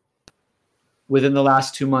within the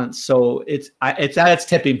last 2 months. So it's at its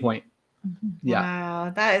tipping point. Yeah.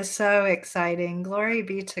 Wow, that is so exciting. Glory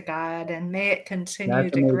be to God, and may it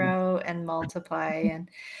continue to grow and multiply, and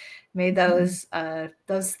may those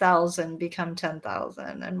 1,000 become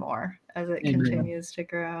 10,000 and more as it continues to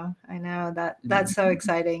grow. I know that's so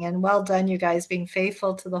exciting, and well done, you guys, being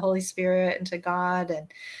faithful to the Holy Spirit and to God,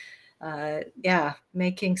 and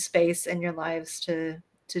making space in your lives to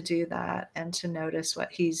do that and to notice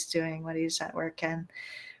what He's doing, what He's at work in.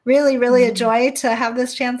 Really a joy to have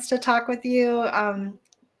this chance to talk with you.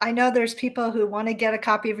 I know there's people who want to get a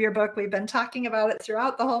copy of your book. We've been talking about it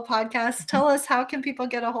throughout the whole podcast. Tell us, how can people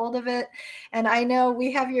get a hold of it? And I know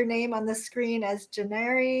we have your name on the screen as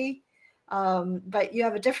Gennari, but you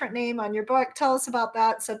have a different name on your book. Tell us about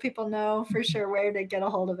that so people know for sure where to get a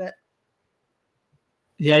hold of it.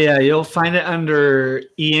 Yeah. You'll find it under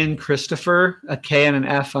Ian Christopher, a K and an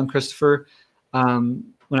F on Christopher.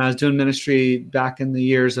 When I was doing ministry back in the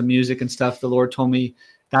years of music and stuff, the Lord told me,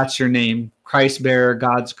 that's your name, Christ bearer,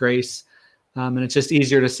 God's grace. And it's just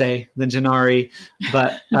easier to say than Gennari.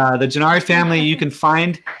 But the Gennari family, you can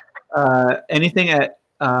find anything at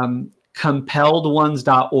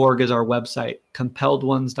compelledones.org is our website,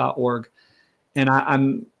 compelledones.org.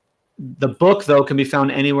 And the book, though, can be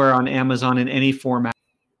found anywhere on Amazon in any format,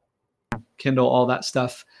 Kindle, all that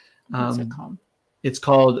stuff. What's it called? It's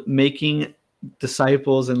called Making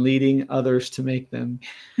Disciples and Leading Others to Make Them.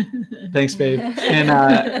 Thanks, babe. And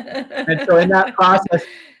so in that process,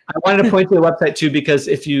 I wanted to point to the website too, because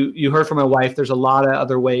if you heard from my wife, there's a lot of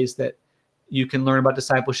other ways that you can learn about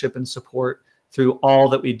discipleship and support through all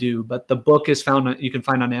that we do. But the book is you can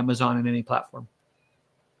find on Amazon and any platform.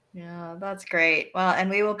 Yeah, that's great. Well, and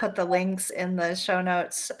we will put the links in the show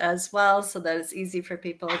notes as well, so that it's easy for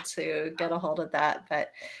people to get a hold of that.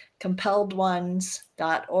 But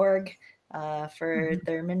compelledones.org for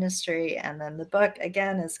their ministry. And then the book,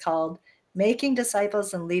 again, is called Making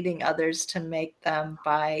Disciples and Leading Others to Make Them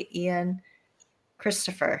by Ian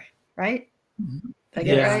Christopher, right? Did I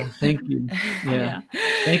get it right? Thank you. Yeah.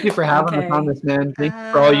 Thank you for having us on this, man. Thank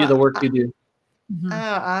you for all the work you do. Oh,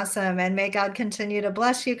 awesome. And may God continue to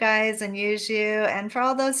bless you guys and use you. And for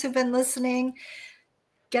all those who've been listening,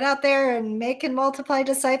 get out there and make and multiply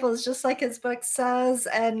disciples, just like his book says,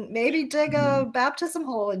 and maybe dig a baptism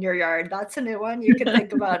hole in your yard. That's a new one you can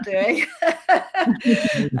think about doing.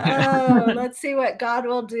 Let's see what God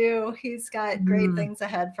will do. He's got great things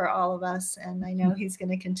ahead for all of us. And I know He's going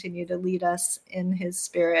to continue to lead us in His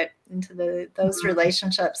Spirit into those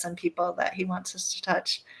relationships and people that He wants us to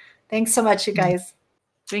touch. Thanks so much, you guys.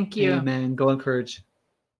 Thank you. Amen. Go encourage.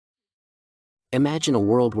 Imagine a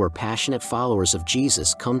world where passionate followers of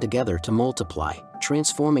Jesus come together to multiply,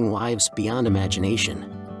 transforming lives beyond imagination.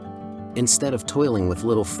 Instead of toiling with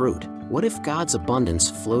little fruit, what if God's abundance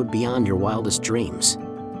flowed beyond your wildest dreams?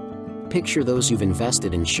 Picture those you've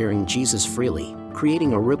invested in sharing Jesus freely,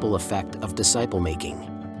 creating a ripple effect of disciple-making.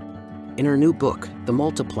 In her new book, The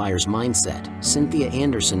Multiplier's Mindset, Cynthia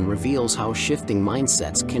Anderson reveals how shifting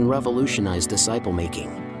mindsets can revolutionize disciple-making.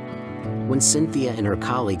 When Cynthia and her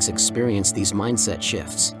colleagues experienced these mindset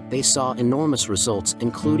shifts, they saw enormous results,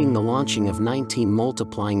 including the launching of 19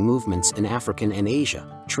 multiplying movements in Africa and Asia,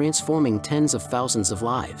 transforming tens of thousands of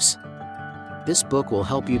lives. This book will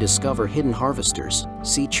help you discover hidden harvesters,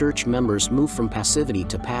 see church members move from passivity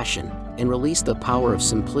to passion, and release the power of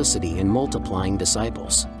simplicity in multiplying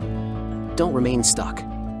disciples. Don't remain stuck.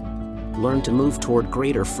 Learn to move toward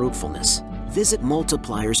greater fruitfulness. Visit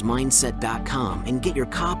multipliersmindset.com and get your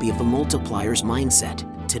copy of The Multiplier's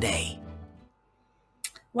Mindset today.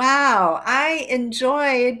 Wow, I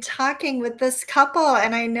enjoyed talking with this couple,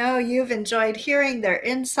 and I know you've enjoyed hearing their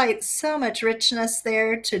insights. So much richness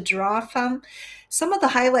there to draw from. Some of the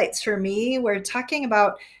highlights for me were talking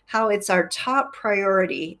about how it's our top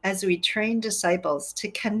priority as we train disciples to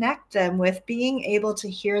connect them with being able to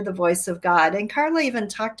hear the voice of God. And Carla even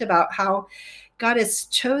talked about how God has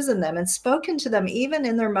chosen them and spoken to them even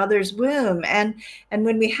in their mother's womb. And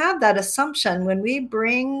when we have that assumption, when we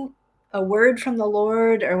bring a word from the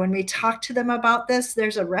Lord, or when we talk to them about this,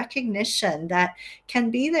 there's a recognition that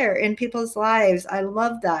can be there in people's lives. I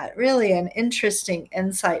love that. Really an interesting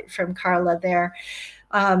insight from Carla there.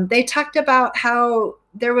 They talked about how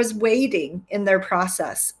there was waiting in their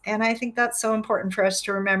process. And I think that's so important for us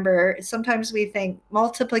to remember. Sometimes we think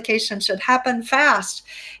multiplication should happen fast,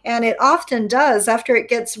 and it often does after it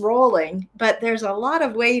gets rolling. But there's a lot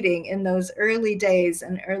of waiting in those early days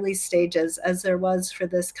and early stages, as there was for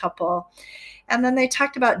this couple. And then they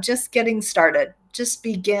talked about just getting started. Just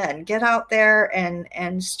begin, get out there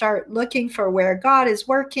and start looking for where God is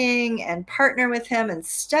working and partner with him and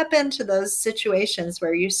step into those situations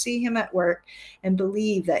where you see him at work and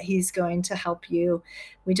believe that he's going to help you.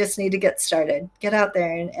 We just need to get started, get out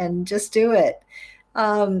there and just do it.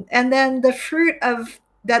 And then the fruit of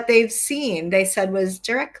that they've seen, they said, was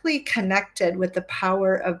directly connected with the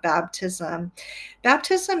power of baptism.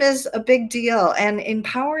 Baptism is a big deal, and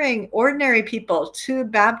empowering ordinary people to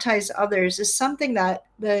baptize others is something that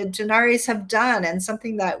the Gennaris have done and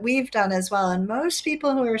something that we've done as well. And most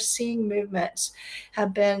people who are seeing movements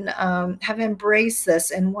have embraced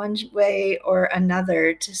this in one way or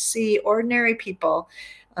another, to see ordinary people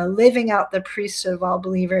living out the priesthood of all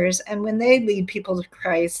believers. And when they lead people to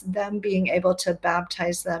Christ, them being able to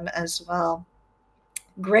baptize them as well.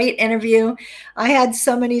 Great interview. I had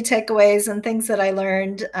so many takeaways and things that I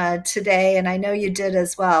learned today, and I know you did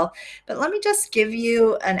as well. But let me just give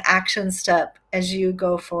you an action step as you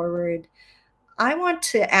go forward. I want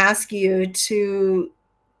to ask you to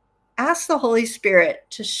ask the Holy Spirit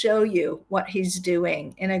to show you what he's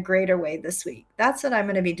doing in a greater way this week. That's what I'm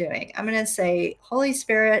going to be doing. I'm going to say, Holy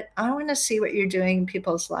Spirit, I want to see what you're doing in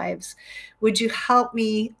people's lives. Would you help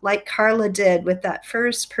me, like Carla did with that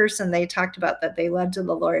first person they talked about that they led to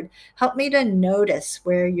the Lord? Help me to notice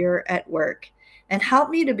where you're at work, and help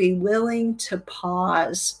me to be willing to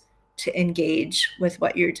pause to engage with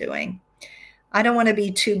what you're doing. I don't want to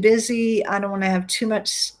be too busy. I don't want to have too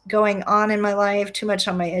much going on in my life, too much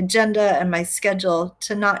on my agenda and my schedule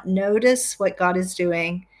to not notice what God is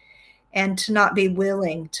doing, and to not be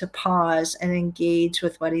willing to pause and engage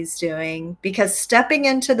with what he's doing, because stepping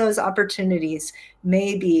into those opportunities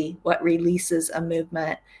may be what releases a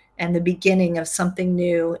movement and the beginning of something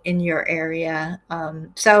new in your area.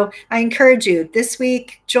 So I encourage you this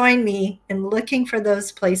week, join me in looking for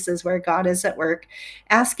those places where God is at work,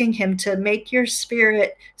 asking him to make your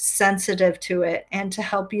spirit sensitive to it and to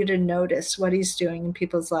help you to notice what he's doing in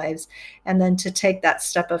people's lives. And then to take that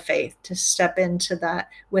step of faith, to step into that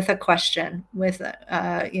with a question, with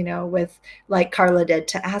like Carla did,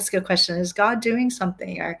 to ask a question. Is God doing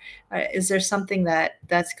something? Or is there something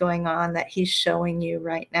that's going on that he's showing you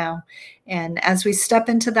right now? And as we step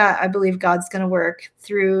into that, I believe God's going to work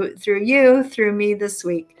through you, through me this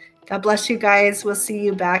week. God bless you guys. We'll see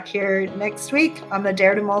you back here next week on the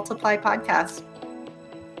Dare to Multiply podcast.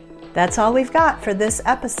 That's all we've got for this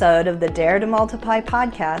episode of the Dare to Multiply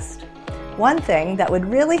podcast. One thing that would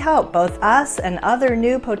really help both us and other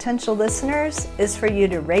new potential listeners is for you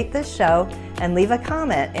to rate this show and leave a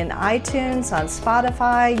comment in iTunes, on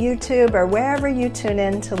Spotify, YouTube, or wherever you tune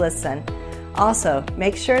in to listen. Also,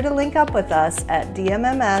 make sure to link up with us at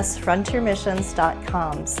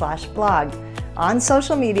dmmsfrontiermissions.com/blog on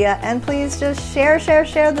social media, and please just share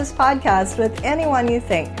this podcast with anyone you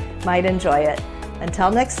think might enjoy it.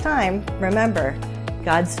 Until next time, remember,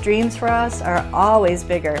 God's dreams for us are always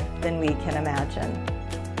bigger than we can imagine.